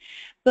been,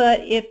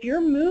 but if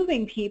you're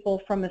moving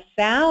people from a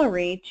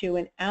salary to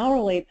an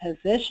hourly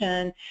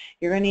position,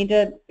 you're going to need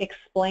to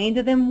explain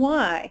to them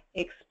why,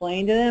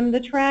 explain to them the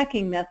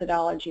tracking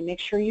methodology,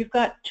 make sure you've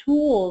got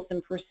tools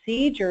and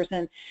procedures,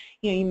 and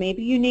you know,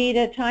 maybe you need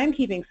a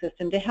timekeeping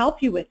system to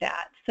help you with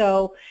that.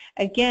 So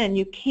again,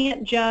 you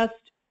can't just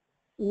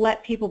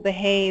let people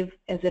behave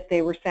as if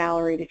they were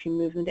salaried if you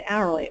move them to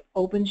hourly. It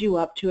opens you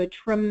up to a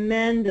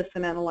tremendous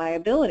amount of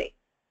liability.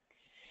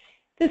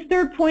 This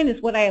third point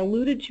is what I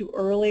alluded to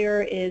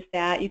earlier, is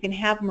that you can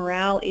have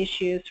morale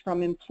issues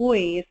from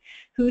employees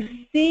who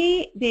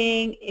see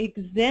being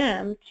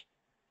exempt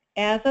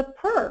as a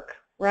perk,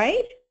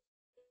 right?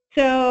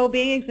 So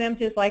being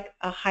exempt is like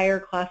a higher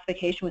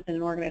classification within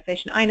an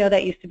organization. I know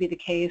that used to be the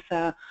case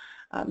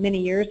many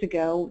years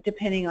ago,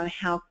 depending on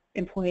how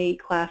employee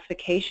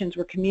classifications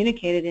were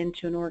communicated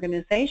into an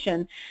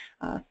organization.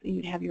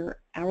 You'd have your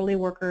hourly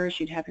workers,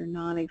 you'd have your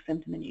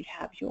non-exempt, and then you'd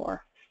have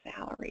your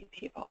salary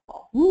people.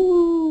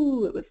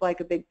 Woo! It was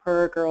like a big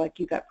perk, or like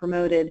you got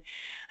promoted,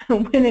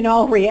 when in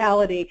all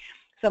reality,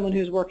 someone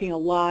who's working a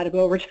lot of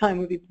overtime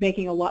would be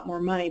making a lot more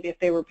money if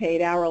they were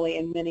paid hourly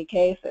in many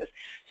cases.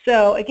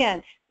 So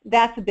again,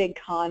 that's a big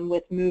con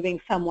with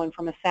moving someone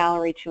from a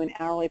salary to an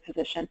hourly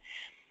position.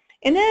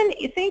 And then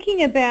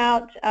thinking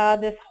about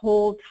this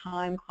whole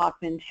time clock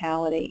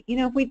mentality. You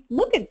know, if we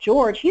look at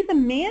George, he's a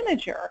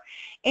manager,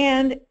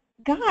 and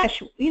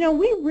gosh, you know,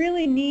 we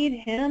really need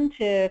him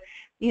to,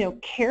 you know,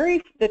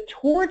 carry the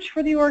torch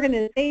for the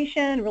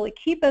organization, really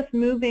keep us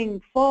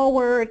moving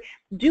forward,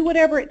 do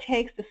whatever it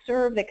takes to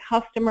serve the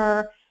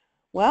customer.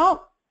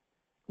 Well,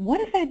 what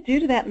does that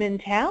do to that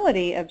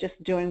mentality of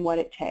just doing what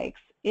it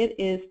takes? It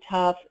is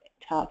tough,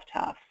 tough,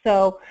 tough.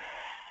 So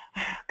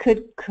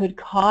could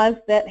cause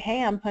that,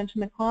 hey, I'm punching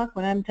the clock.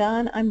 When I'm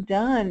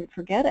done,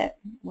 forget it.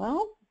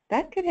 Well,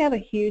 that could have a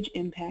huge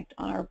impact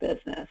on our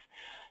business.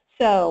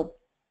 So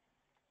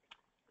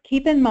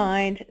keep in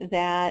mind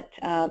that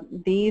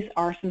these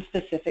are some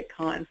specific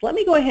cons. Let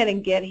me go ahead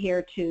and get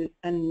here to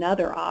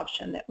another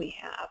option that we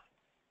have.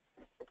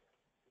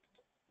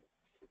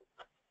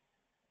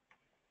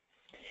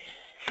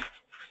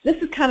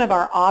 This is kind of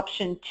our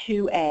option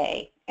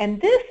 2A. And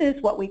this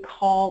is what we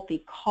call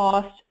the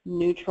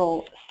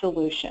cost-neutral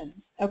solution,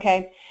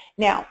 okay?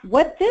 Now,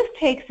 what this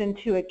takes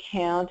into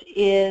account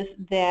is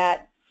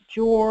that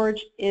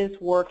George is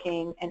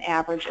working an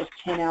average of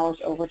 10 hours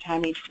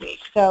overtime each week.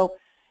 So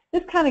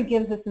this kind of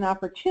gives us an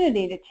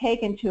opportunity to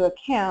take into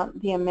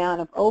account the amount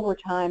of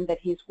overtime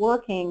that he's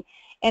working.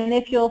 And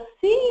if you'll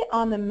see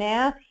on the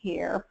math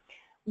here,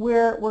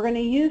 we're going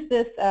to use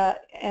this,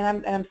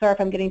 and I'm sorry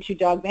if I'm getting too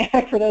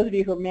dogmatic for those of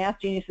you who are math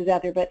geniuses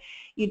out there, but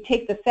you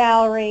take the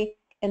salary,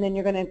 and then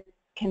you're going to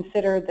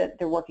consider that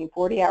they're working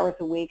 40 hours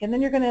a week, and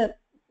then you're going to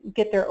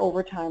get their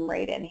overtime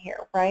rate in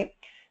here, right?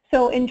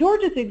 So in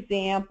George's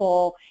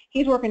example,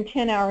 he's working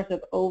 10 hours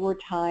of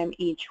overtime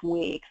each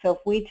week. So if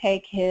we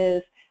take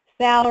his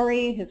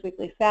salary, his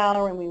weekly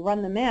salary, and we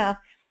run the math,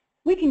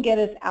 we can get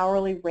his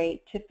hourly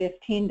rate to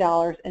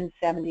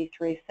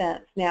 $15.73.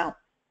 Now,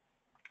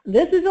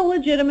 this is a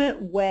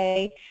legitimate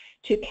way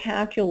to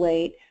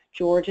calculate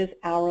George's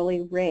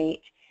hourly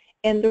rate.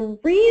 And the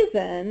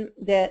reason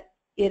that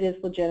it is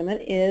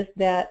legitimate is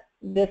that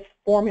this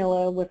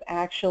formula was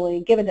actually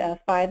given to us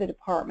by the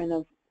Department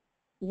of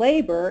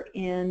Labor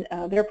in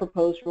their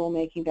proposed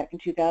rulemaking back in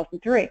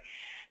 2003.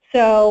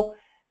 So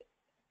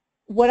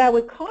what I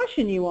would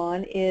caution you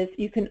on is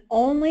you can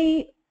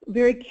only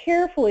very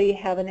carefully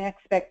have an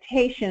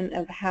expectation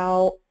of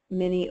how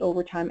many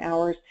overtime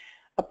hours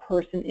a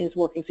person is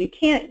working. So you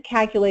can't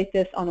calculate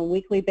this on a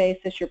weekly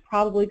basis. You're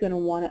probably going to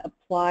want to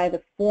apply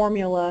the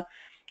formula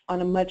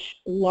on a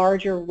much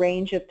larger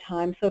range of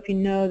time. So if you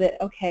know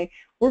that, okay,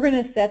 we're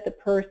going to set the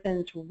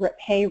person's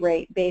pay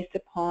rate based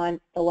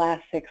upon the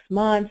last 6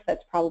 months,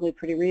 that's probably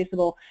pretty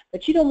reasonable,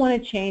 but you don't want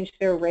to change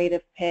their rate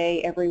of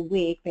pay every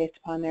week based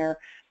upon their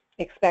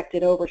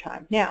expected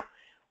overtime. Now,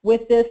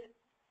 with this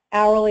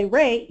hourly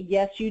rate,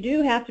 yes, you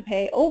do have to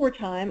pay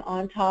overtime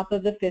on top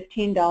of the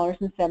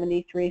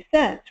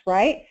 $15.73,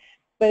 right?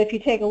 But if you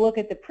take a look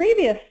at the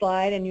previous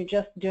slide and you're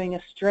just doing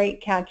a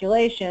straight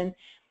calculation,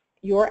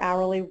 your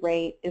hourly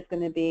rate is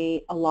going to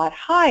be a lot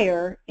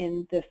higher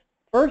in this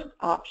first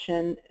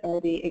option,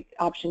 or the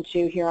option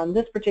 2 here on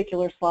this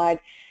particular slide,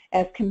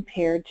 as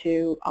compared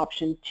to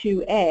option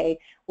 2A,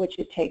 which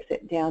it takes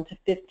it down to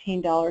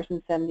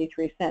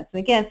 $15.73. And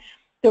again,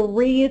 the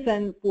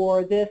reason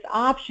for this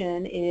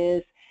option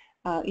is,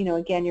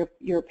 again,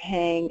 you're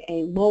paying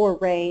a lower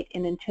rate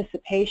in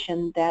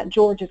anticipation that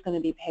George is going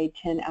to be paid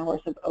 10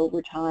 hours of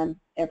overtime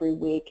every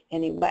week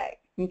anyway.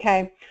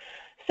 Okay,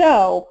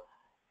 so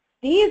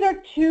these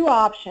are 2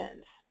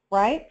 options,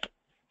 right?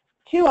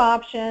 2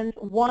 options.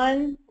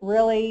 One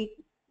really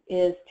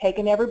is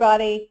taking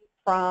everybody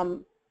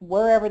from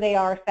wherever they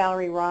are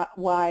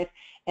salary-wise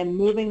and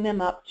moving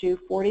them up to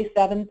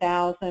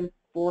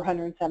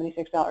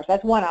 $47,476.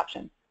 That's one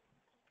option.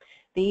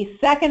 The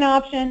second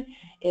option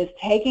is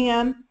taking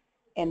them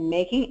and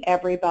making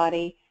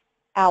everybody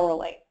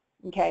hourly.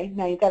 Okay,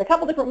 now you've got a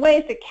couple different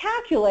ways to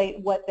calculate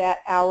what that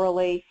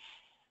hourly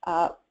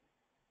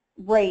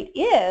rate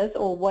is,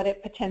 or what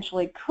it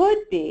potentially could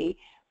be,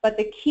 but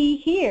the key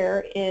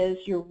here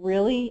is you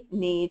really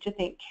need to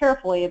think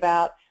carefully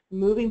about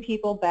moving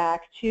people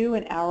back to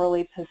an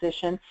hourly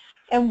position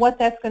and what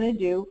that's going to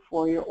do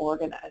for your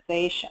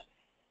organization.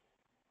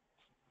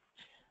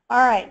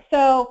 All right,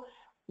 so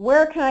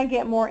where can I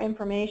get more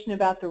information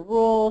about the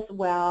rules?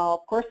 Well,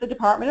 of course, the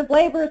Department of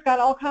Labor has got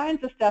all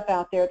kinds of stuff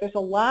out there. There's a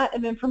lot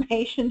of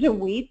information to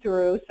weed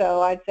through,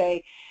 so I'd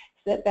say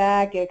sit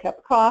back, get a cup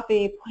of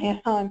coffee, plan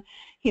on,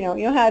 you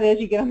know how it is,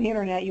 you get on the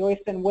internet, you always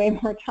spend way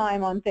more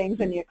time on things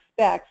than you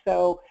expect,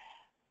 so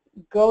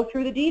go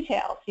through the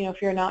details.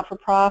 If you're a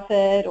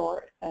not-for-profit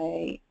or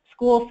a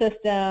school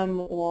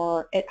system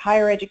or a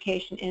higher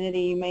education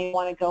entity, you may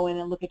want to go in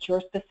and look at your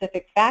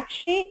specific fact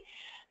sheet.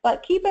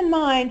 But keep in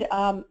mind,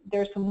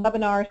 there's some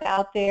webinars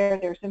out there,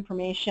 there's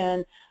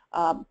information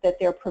that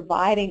they're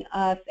providing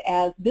us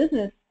as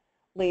business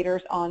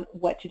leaders on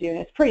what to do, and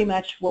it's pretty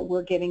much what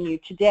we're giving you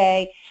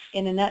today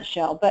in a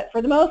nutshell. But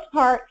for the most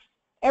part,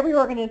 every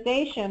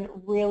organization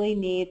really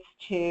needs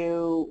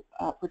to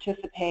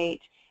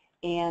participate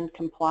and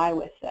comply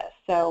with this.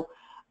 So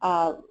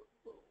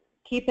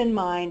keep in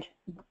mind,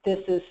 this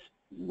is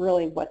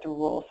really what the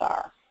rules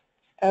are.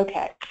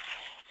 Okay,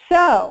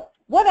 so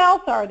what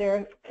else are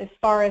there as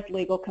far as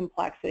legal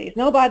complexities?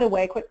 No, by the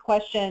way, quick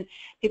question.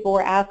 People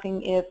were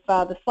asking if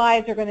the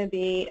slides are going to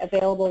be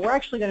available. We're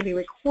actually going to be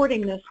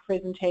recording this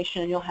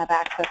presentation, and you'll have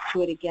access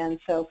to it again.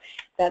 So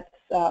that's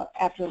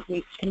after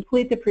we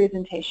complete the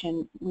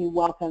presentation, we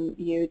welcome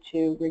you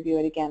to review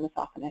it again as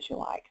often as you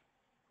like.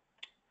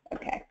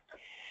 Okay.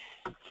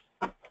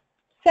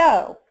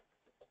 So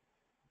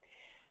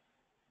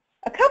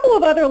a couple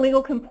of other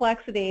legal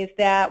complexities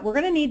that we're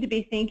going to need to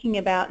be thinking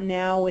about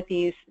now with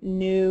these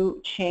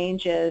new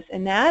changes,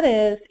 and that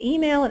is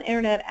email and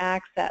internet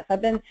access.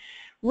 I've been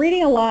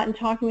reading a lot and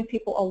talking with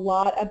people a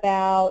lot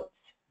about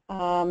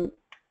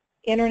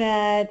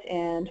internet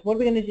and what are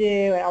we going to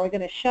do, and are we going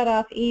to shut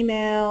off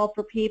email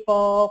for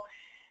people?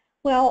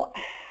 Well,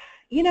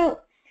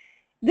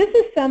 this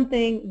is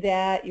something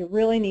that you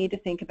really need to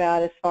think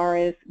about as far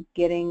as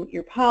getting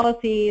your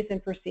policies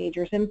and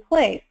procedures in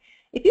place.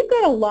 If you've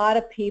got a lot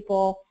of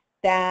people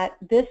that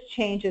this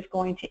change is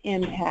going to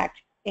impact,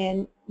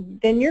 and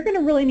then you're going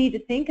to really need to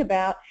think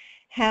about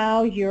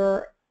how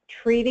you're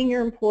treating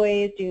your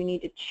employees. Do you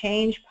need to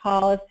change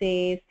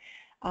policies,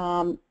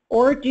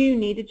 or do you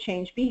need to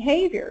change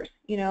behaviors?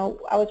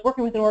 I was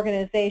working with an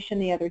organization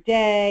the other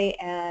day,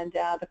 and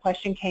the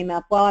question came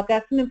up, well, I've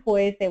got some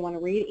employees, they want to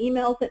read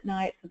emails at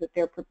night so that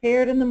they're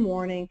prepared in the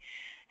morning.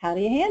 How do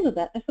you handle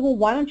that? I said, well,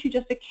 why don't you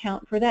just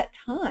account for that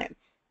time?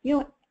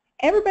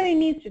 Everybody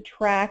needs to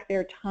track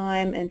their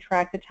time and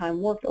track the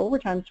time worked.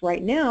 Overtime's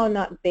right now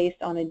not based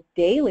on a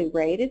daily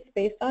rate, it's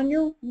based on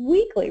your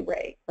weekly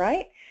rate,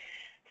 right?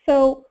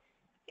 So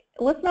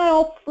let's not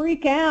all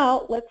freak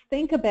out. Let's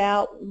think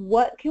about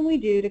what can we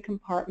do to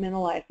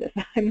compartmentalize this.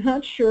 I'm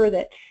not sure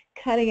that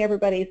cutting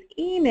everybody's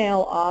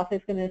email off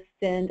is going to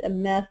send a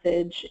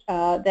message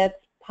that's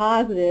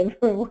positive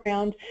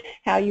around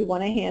how you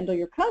want to handle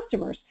your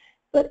customers.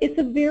 But it's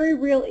a very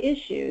real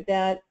issue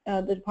that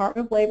the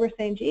Department of Labor is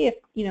saying, gee, if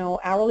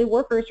hourly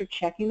workers are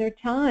checking their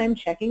time,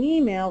 checking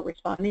email,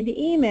 responding to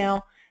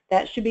email,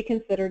 that should be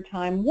considered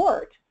time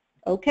worked.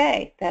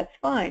 Okay, that's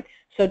fine.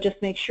 So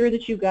just make sure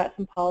that you've got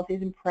some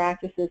policies and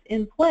practices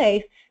in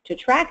place to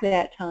track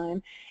that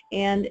time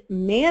and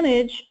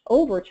manage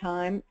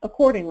overtime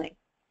accordingly.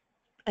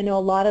 I know a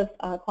lot of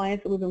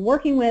clients that we've been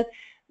working with,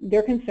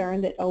 they're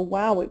concerned that, oh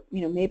wow,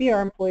 maybe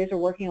our employees are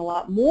working a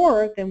lot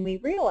more than we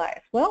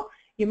realize. Well,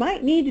 you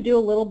might need to do a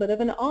little bit of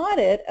an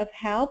audit of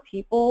how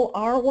people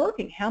are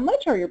working. How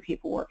much are your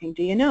people working?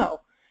 Do you know?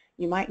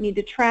 You might need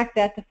to track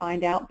that to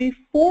find out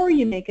before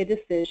you make a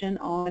decision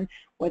on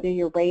whether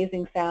you're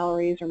raising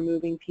salaries or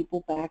moving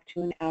people back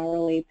to an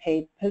hourly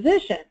paid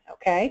position,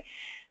 okay?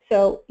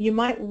 So you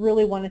might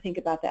really want to think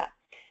about that.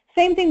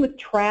 Same thing with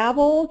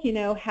travel,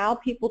 how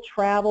people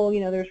travel,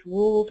 there's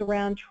rules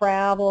around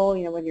travel,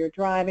 whether you're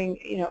driving,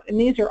 and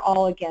these are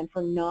all, again,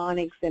 for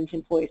non-exempt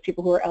employees,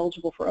 people who are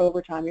eligible for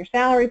overtime. Your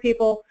salary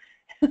people,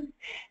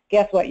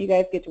 guess what, you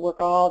guys get to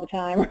work all the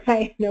time,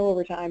 right? No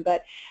overtime,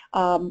 but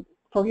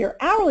for your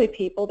hourly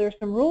people, there's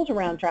some rules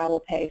around travel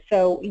pay.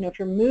 So, if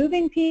you're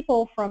moving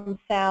people from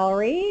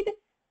salaried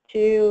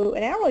to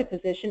an hourly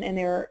position and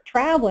they're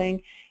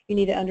traveling, you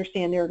need to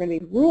understand there are going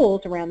to be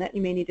rules around that.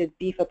 You may need to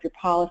beef up your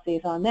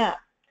policies on that.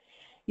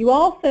 You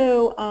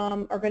also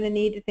are going to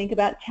need to think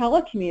about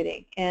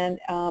telecommuting, and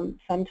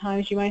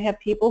sometimes you might have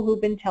people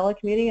who've been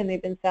telecommuting and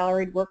they've been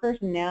salaried workers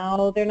and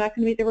now they're not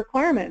going to meet the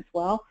requirements.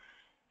 Well,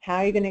 how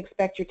are you going to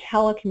expect your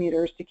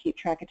telecommuters to keep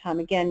track of time?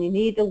 Again, you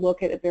need to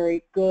look at a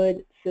very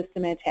good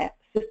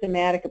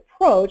systematic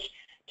approach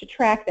to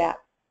track that.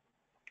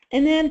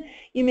 And then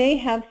you may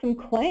have some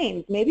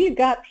claims. Maybe you've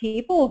got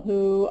people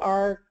who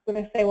are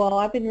going to say, well,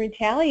 I've been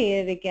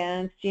retaliated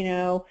against,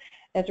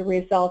 as a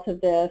result of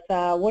this.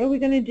 What are we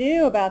going to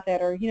do about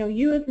that? Or,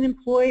 you as an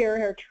employer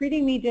are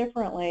treating me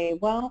differently.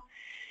 Well,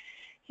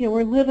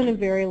 we're living in a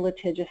very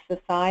litigious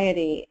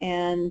society,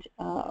 and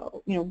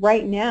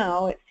right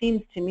now it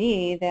seems to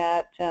me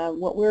that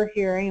what we're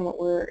hearing and what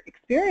we're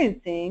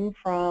experiencing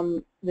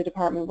from the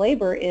Department of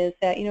Labor is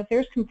that if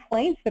there's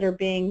complaints that are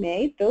being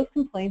made, those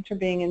complaints are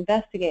being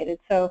investigated.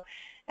 So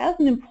as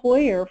an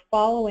employer,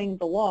 following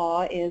the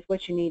law is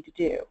what you need to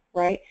do,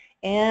 right?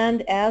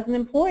 And as an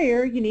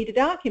employer, you need to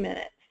document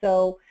it.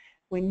 So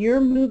when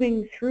you're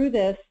moving through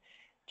this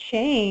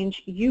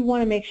change, you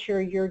want to make sure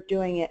you're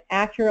doing it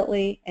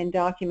accurately and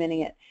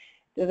documenting it.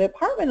 The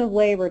Department of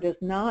Labor does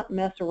not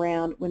mess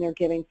around when they're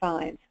giving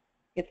fines.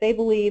 If they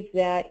believe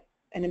that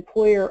an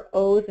employer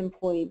owes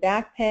employee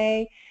back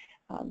pay,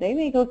 they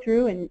may go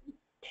through and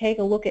take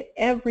a look at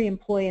every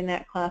employee in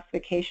that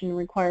classification and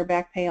require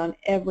back pay on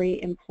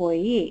every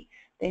employee.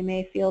 They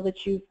may feel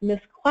that you've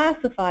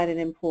misclassified an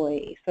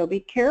employee, so be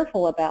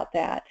careful about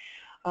that.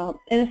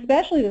 And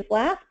especially this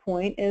last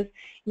point is,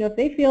 if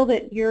they feel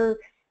that you're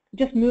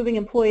just moving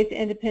employees to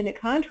independent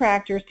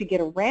contractors to get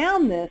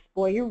around this,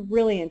 boy, you're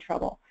really in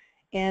trouble.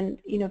 And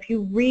if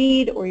you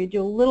read or you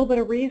do a little bit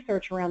of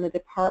research around the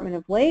Department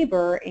of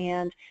Labor,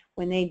 and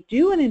when they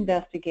do an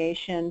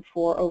investigation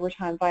for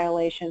overtime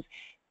violations,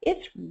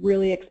 it's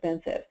really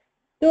expensive.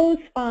 Those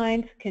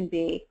fines can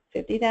be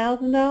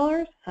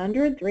 $50,000,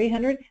 $100,000,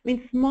 $300,000. I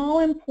mean,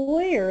 small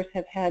employers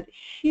have had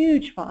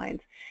huge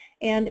fines,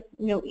 and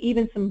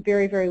even some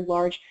very, very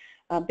large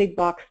big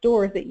box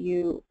stores that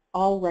you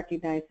all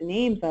recognize the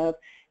names of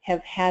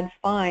have had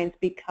fines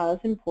because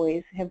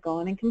employees have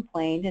gone and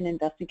complained, and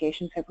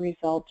investigations have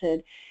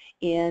resulted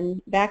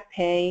in back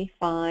pay,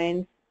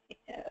 fines,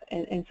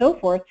 and so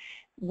forth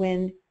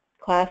when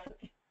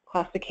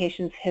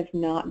classifications have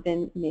not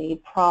been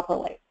made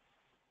properly.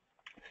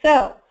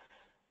 So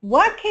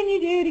what can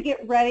you do to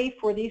get ready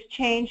for these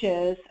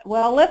changes?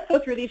 Well, let's go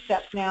through these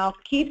steps now.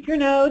 Keep your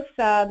notes.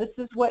 This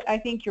is what I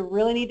think you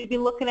really need to be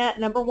looking at.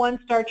 Number one,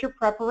 start your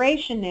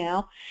preparation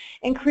now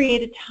and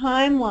create a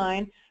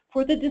timeline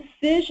for the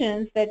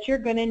decisions that you're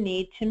going to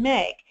need to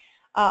make.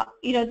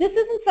 This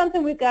isn't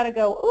something we've got to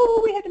go,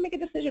 oh, we have to make a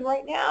decision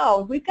right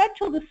now. We've got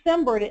till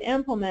December to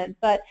implement,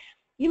 but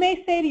you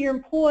may say to your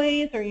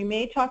employees, or you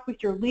may talk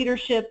with your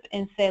leadership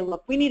and say,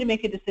 look, we need to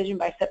make a decision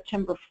by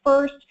September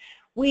 1st.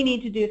 We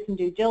need to do some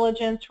due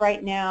diligence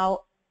right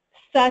now,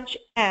 such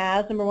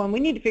as, number one, we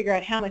need to figure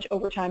out how much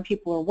overtime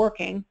people are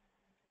working.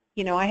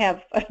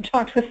 I've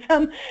talked with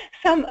some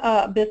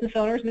business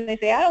owners, and they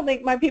say, I don't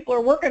think my people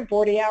are working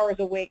 40 hours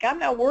a week. I'm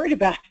not worried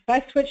about it. If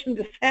I switch them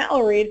to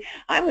salaried,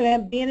 I'm going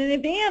to be in an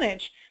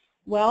advantage.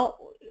 Well,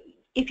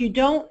 if you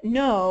don't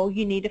know,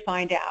 you need to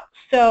find out.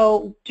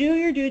 So do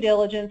your due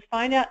diligence.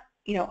 Find out,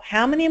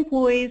 how many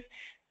employees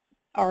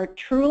are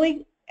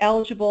truly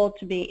eligible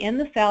to be in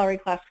the salary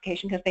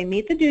classification because they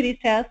meet the duties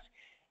test,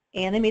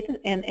 and they meet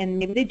and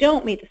maybe they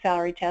don't meet the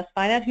salary test.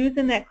 Find out who's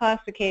in that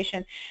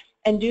classification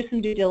and do some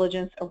due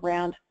diligence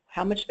around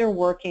how much they're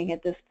working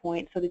at this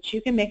point so that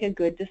you can make a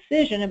good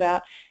decision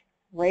about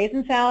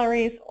raising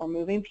salaries or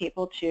moving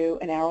people to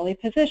an hourly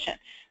position.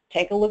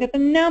 Take a look at the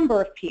number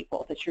of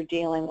people that you're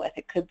dealing with.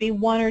 It could be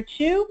one or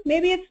two,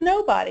 maybe it's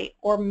nobody,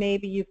 or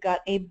maybe you've got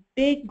a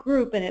big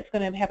group and it's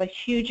going to have a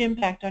huge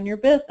impact on your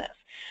business.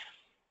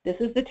 This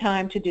is the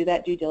time to do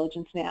that due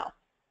diligence now.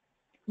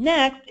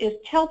 Next is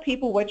tell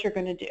people what you're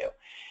going to do.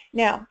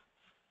 Now,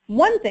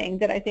 One thing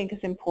that I think is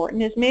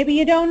important is maybe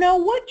you don't know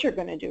what you're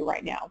going to do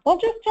right now. Well,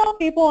 just tell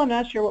people, I'm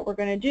not sure what we're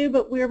going to do,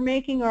 but we're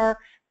making our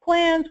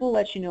plans. We'll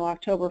let you know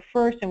October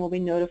 1st, and we'll be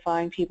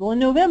notifying people in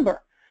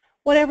November.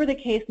 Whatever the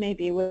case may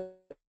be, what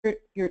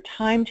your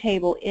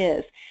timetable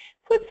is,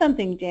 put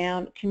something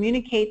down,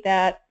 communicate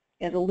that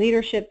as a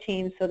leadership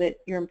team so that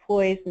your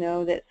employees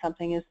know that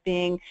something is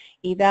being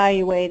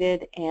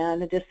evaluated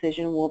and a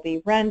decision will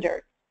be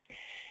rendered.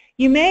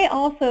 You may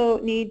also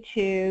need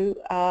to,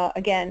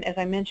 again, as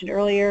I mentioned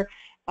earlier,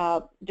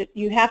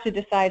 you have to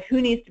decide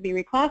who needs to be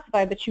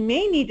reclassified, but you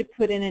may need to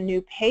put in a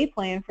new pay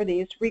plan for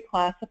these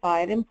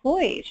reclassified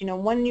employees. You know,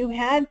 when you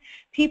had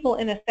people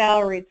in a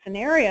salaried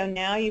scenario,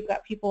 now you've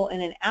got people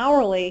in an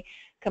hourly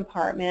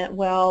compartment.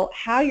 Well,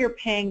 how you're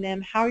paying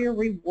them, how you're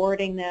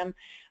rewarding them,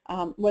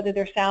 whether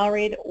they're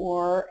salaried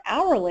or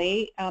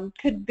hourly,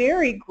 could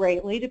vary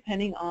greatly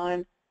depending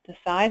on the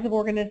size of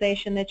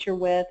organization that you're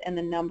with and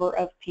the number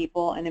of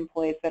people and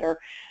employees that are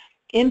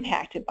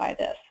impacted by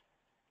this.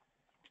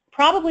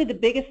 Probably the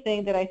biggest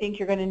thing that I think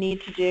you're going to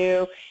need to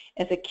do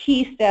as a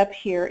key step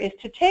here is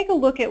to take a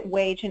look at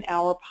wage and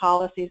hour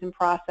policies and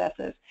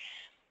processes.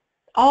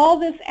 All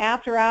this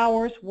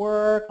after-hours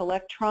work,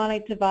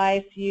 electronic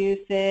device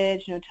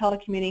usage, you know,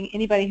 telecommuting,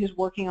 anybody who's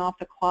working off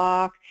the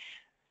clock,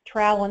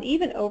 travel, and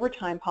even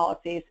overtime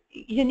policies,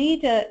 you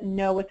need to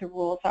know what the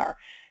rules are.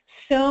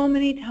 So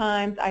many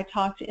times I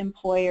talk to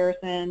employers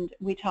and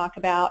we talk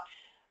about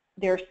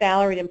their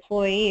salaried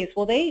employees.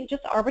 Well, they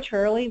just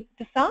arbitrarily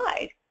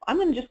decide, I'm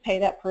going to just pay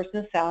that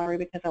person a salary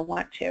because I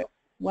want to.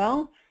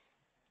 Well,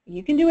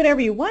 you can do whatever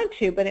you want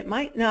to, but it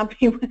might not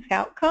be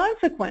without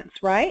consequence,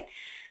 right?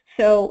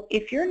 So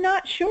if you're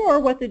not sure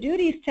what the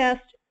duties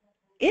test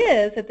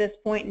is at this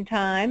point in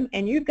time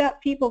and you've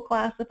got people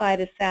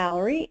classified as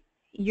salary,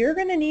 you're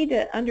going to need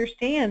to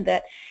understand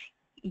that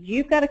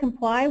you've got to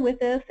comply with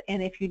this,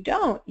 and if you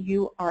don't,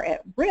 you are at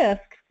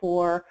risk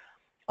for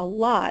a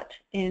lot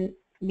in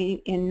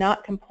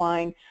not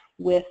complying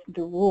with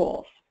the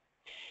rules.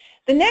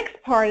 The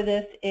next part of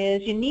this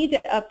is you need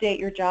to update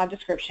your job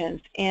descriptions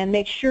and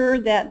make sure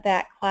that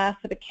that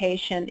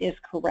classification is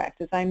correct.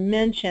 As I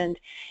mentioned,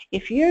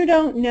 if you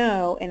don't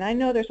know, and I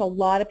know there's a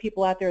lot of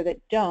people out there that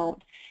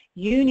don't,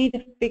 you need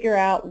to figure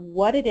out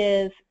what it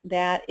is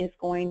that is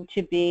going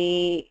to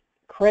be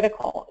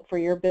critical for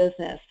your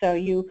business. So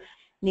you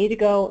need to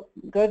go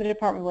to the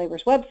Department of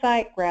Labor's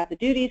website, grab the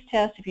duties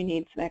test. If you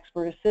need some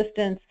expert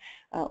assistance,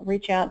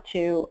 reach out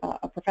to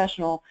a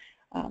professional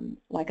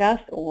like us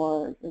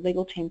or the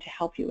legal team to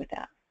help you with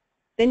that.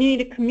 Then you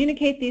need to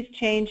communicate these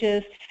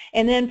changes,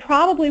 and then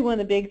probably one of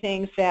the big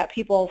things that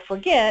people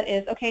forget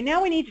is, okay,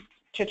 now we need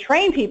to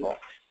train people.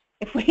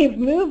 If we've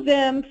moved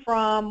them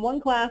from one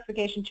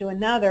classification to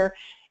another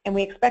and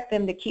we expect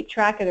them to keep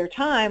track of their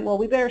time, well,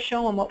 we better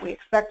show them what we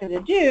expect them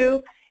to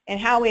do and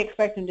how we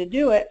expect them to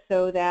do it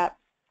so that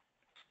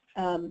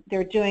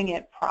they're doing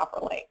it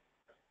properly.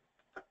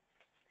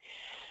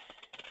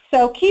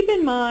 So keep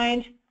in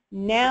mind,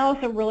 now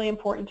is a really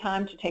important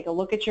time to take a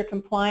look at your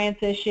compliance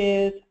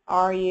issues.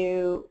 Do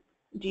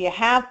you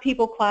have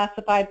people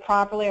classified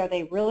properly? Are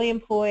they really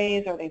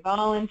employees? Are they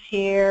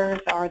volunteers?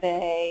 Are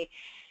they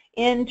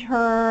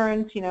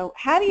interns? You know,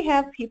 how do you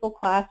have people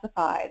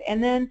classified?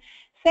 And then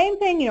same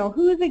thing, you know,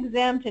 who's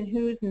exempt and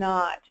who's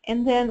not?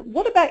 And then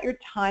what about your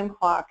time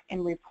clock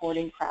and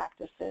reporting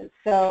practices?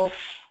 So,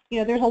 you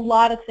know, there's a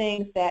lot of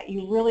things that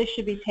you really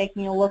should be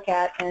taking a look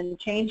at and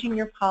changing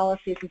your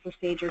policies and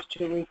procedures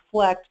to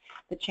reflect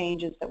the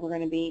changes that we're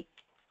going to be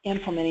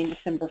implementing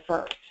December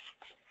 1st.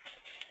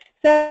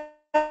 So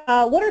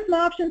what are some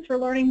options for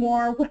learning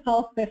more?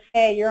 Well,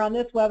 hey, you're on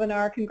this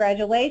webinar,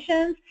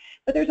 congratulations,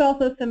 but there's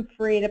also some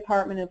free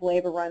Department of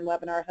Labor run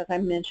webinars, as I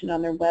mentioned,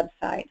 on their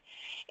website.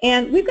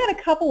 And we've got a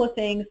couple of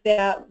things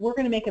that we're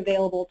going to make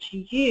available to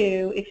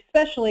you,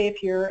 especially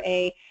if you're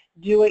a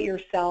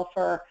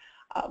do-it-yourselfer.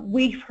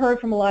 We've heard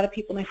from a lot of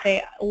people and they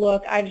say,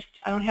 look, I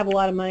don't have a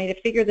lot of money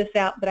to figure this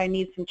out, but I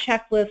need some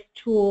checklists,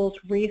 tools,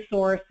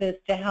 resources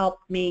to help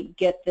me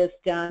get this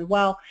done.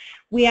 Well,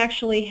 we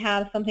actually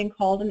have something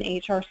called an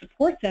HR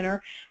support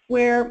center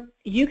where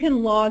you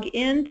can log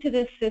into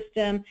this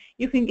system,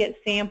 you can get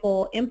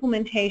sample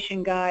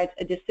implementation guides,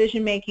 a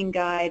decision-making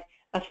guide,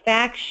 a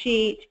fact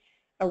sheet,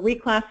 a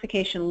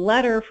reclassification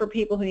letter for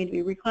people who need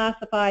to be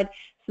reclassified,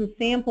 some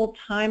sample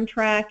time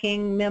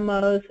tracking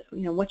memos,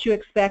 you know, what you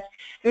expect.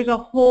 There's a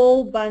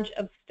whole bunch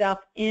of stuff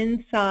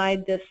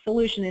inside this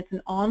solution. It's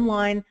an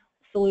online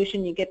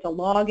solution. You get to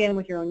log in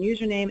with your own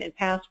username and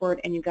password,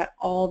 and you've got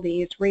all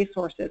these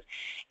resources.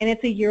 And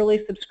it's a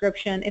yearly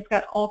subscription. It's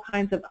got all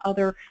kinds of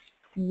other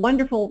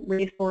wonderful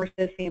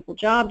resources, sample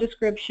job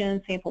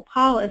descriptions, sample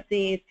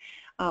policies,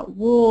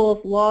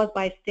 rules, laws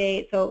by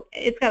state. So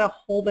it's got a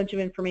whole bunch of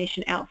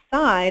information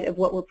outside of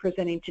what we're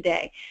presenting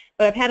today.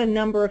 But I've had a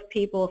number of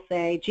people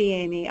say, gee,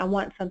 Amy, I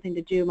want something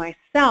to do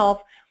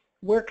myself.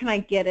 Where can I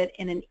get it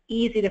in an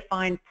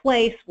easy-to-find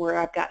place where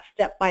I've got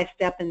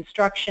step-by-step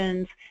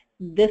instructions?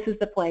 This is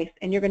the place.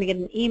 And you're going to get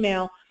an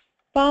email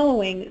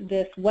following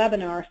this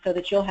webinar so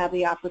that you'll have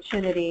the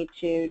opportunity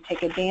to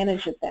take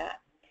advantage of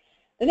that.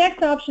 The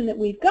next option that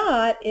we've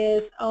got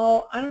is,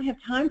 oh, I don't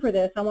have time for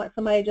this. I want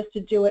somebody just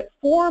to do it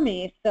for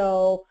me.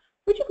 So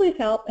would you please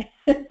help?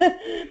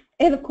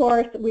 And of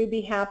course, we'd be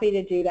happy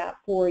to do that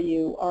for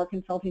you. Our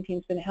consulting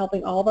team's been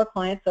helping all of our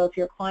clients. So if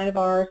you're a client of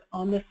ours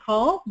on this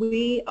call,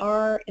 we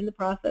are in the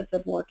process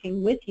of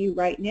working with you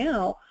right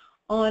now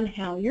on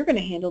how you're going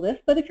to handle this.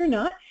 But if you're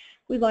not,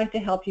 we'd like to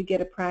help you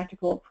get a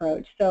practical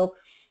approach. So,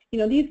 you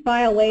know, these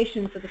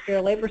violations of the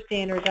Fair Labor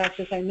Standards Act,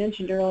 as I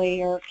mentioned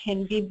earlier,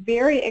 can be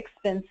very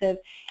expensive.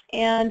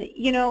 And,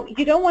 you know,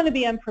 you don't want to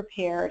be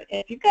unprepared.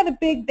 If you've got a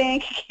big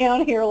bank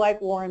account here like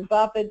Warren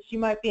Buffett's, you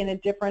might be in a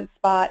different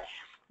spot.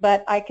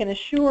 But I can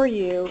assure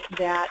you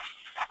that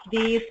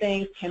these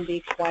things can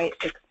be quite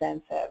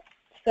expensive.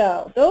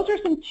 So those are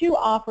some 2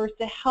 offers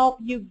to help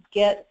you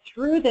get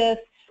through this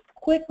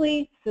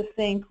quickly,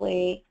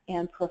 succinctly,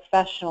 and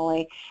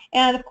professionally.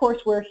 And of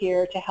course, we're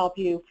here to help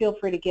you. Feel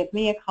free to give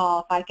me a call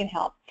if I can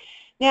help.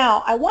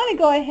 Now, I want to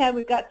go ahead.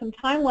 We've got some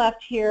time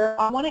left here.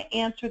 I want to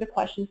answer the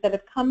questions that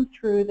have come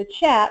through the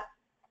chat.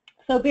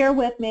 So bear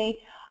with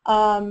me.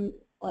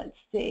 Let's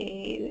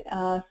see.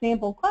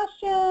 Sample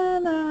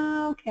question.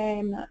 Okay,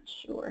 I'm not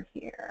sure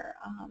here.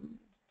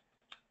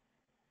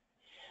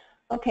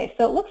 Okay,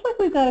 so it looks like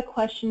we've got a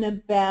question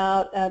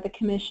about the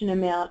commission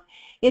amount.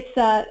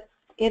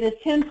 It is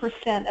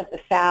 10% of the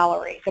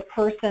salary. The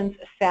person's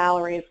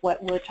salary is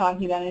what we're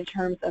talking about in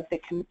terms of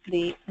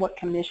what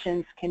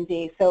commissions can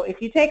be. So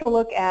if you take a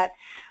look at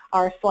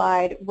our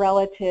slide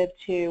relative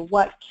to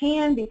what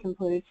can be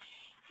concluded,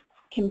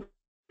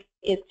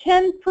 is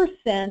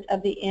 10%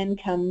 of the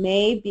income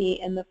may be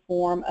in the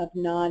form of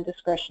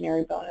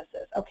non-discretionary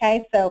bonuses.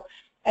 Okay, so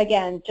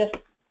again, just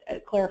a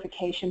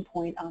clarification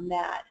point on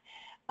that.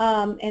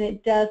 And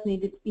it does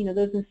need to, you know,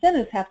 those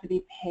incentives have to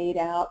be paid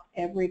out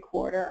every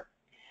quarter.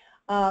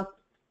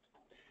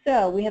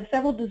 So we have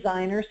several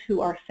designers who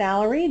are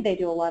salaried. They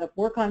do a lot of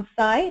work on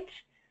site,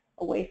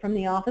 away from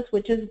the office,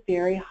 which is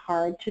very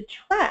hard to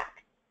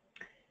track.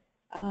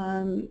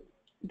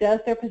 Does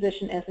their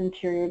position as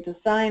interior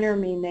designer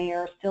mean they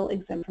are still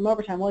exempt from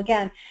overtime? Well,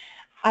 again,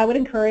 I would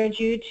encourage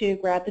you to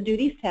grab the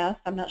duties test.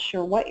 I'm not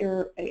sure what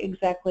you're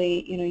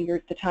exactly, you know,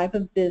 the type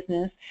of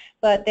business,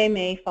 but they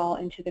may fall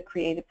into the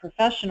creative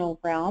professional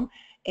realm.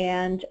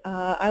 And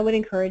I would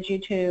encourage you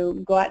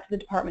to go out to the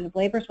Department of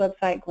Labor's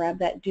website, grab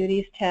that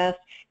duties test,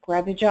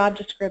 grab a job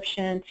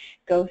description,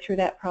 go through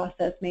that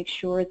process, make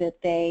sure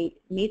that they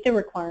meet the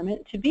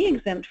requirement to be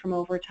exempt from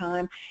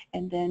overtime,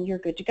 and then you're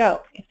good to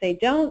go. If they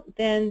don't,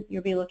 then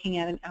you'll be looking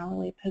at an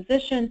hourly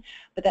position,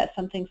 but that's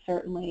something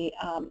certainly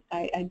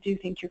I do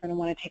think you're going to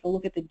want to take a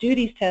look at the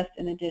duties test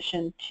in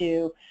addition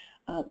to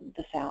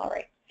the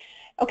salary.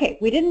 Okay,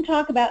 we didn't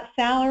talk about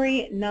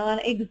salary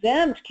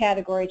non-exempt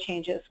category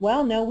changes.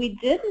 Well, no, we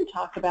didn't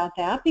talk about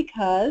that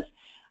because,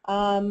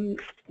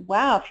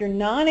 wow, if you're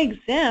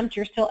non-exempt,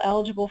 you're still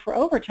eligible for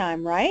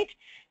overtime, right?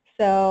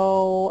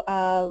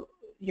 So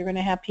you're going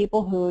to have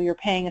people who you're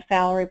paying a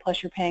salary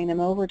plus you're paying them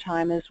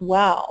overtime as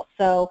well.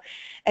 So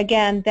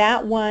again,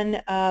 that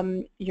one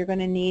you're going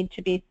to need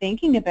to be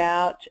thinking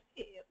about,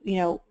 you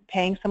know,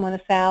 paying someone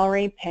a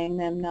salary, paying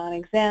them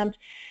non-exempt.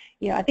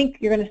 You know, I think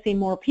you're going to see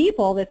more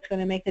people that's going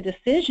to make the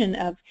decision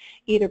of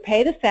either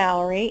pay the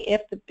salary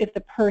if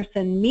the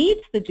person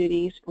meets the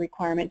duties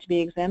requirement to be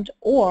exempt,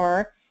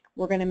 or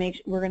we're going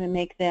to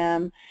make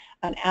them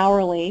an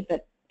hourly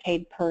but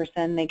paid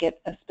person. They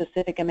get a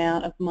specific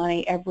amount of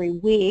money every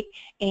week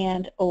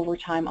and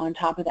overtime on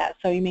top of that.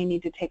 So you may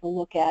need to take a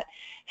look at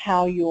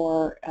how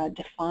you're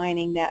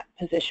defining that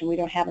position. We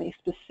don't have any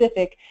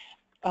specific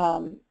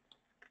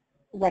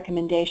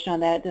recommendation on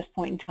that at this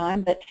point in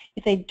time, but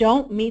if they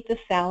don't meet the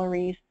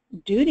salaries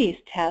duties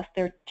test,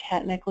 they're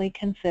technically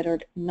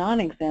considered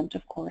non-exempt,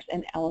 of course,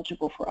 and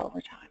eligible for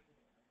overtime.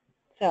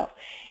 So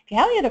if you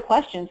have any other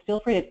questions, feel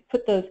free to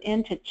put those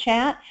into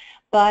chat,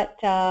 but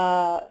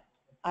I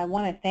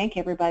want to thank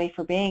everybody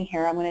for being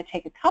here. I'm going to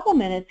take a couple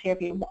minutes here.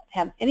 If you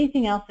have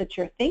anything else that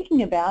you're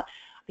thinking about,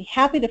 I'll be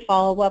happy to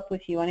follow up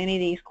with you on any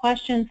of these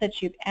questions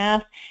that you've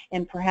asked,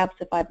 and perhaps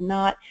if I've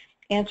not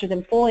answer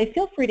them fully,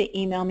 feel free to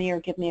email me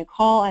or give me a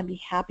call. I'd be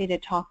happy to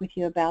talk with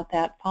you about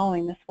that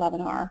following this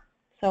webinar.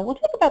 So we'll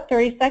take about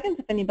 30 seconds.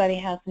 If anybody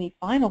has any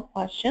final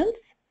questions,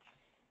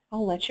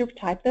 I'll let you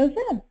type those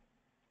in.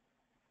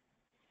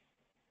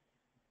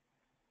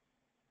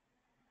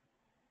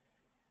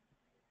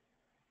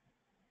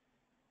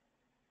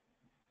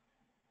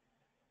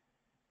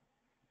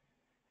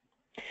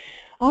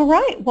 All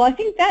right, well, I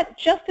think that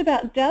just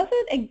about does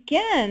it.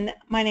 Again,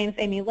 my name is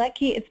Amy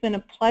Letke. It's been a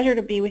pleasure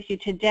to be with you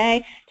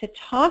today to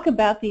talk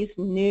about these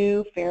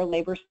new Fair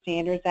Labor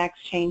Standards Act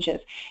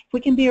changes. If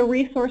we can be a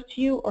resource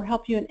to you or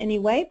help you in any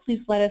way, please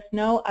let us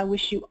know. I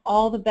wish you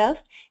all the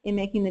best in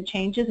making the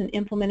changes and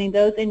implementing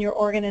those in your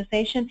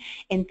organization,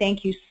 and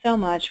thank you so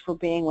much for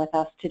being with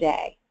us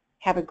today.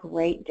 Have a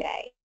great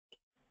day.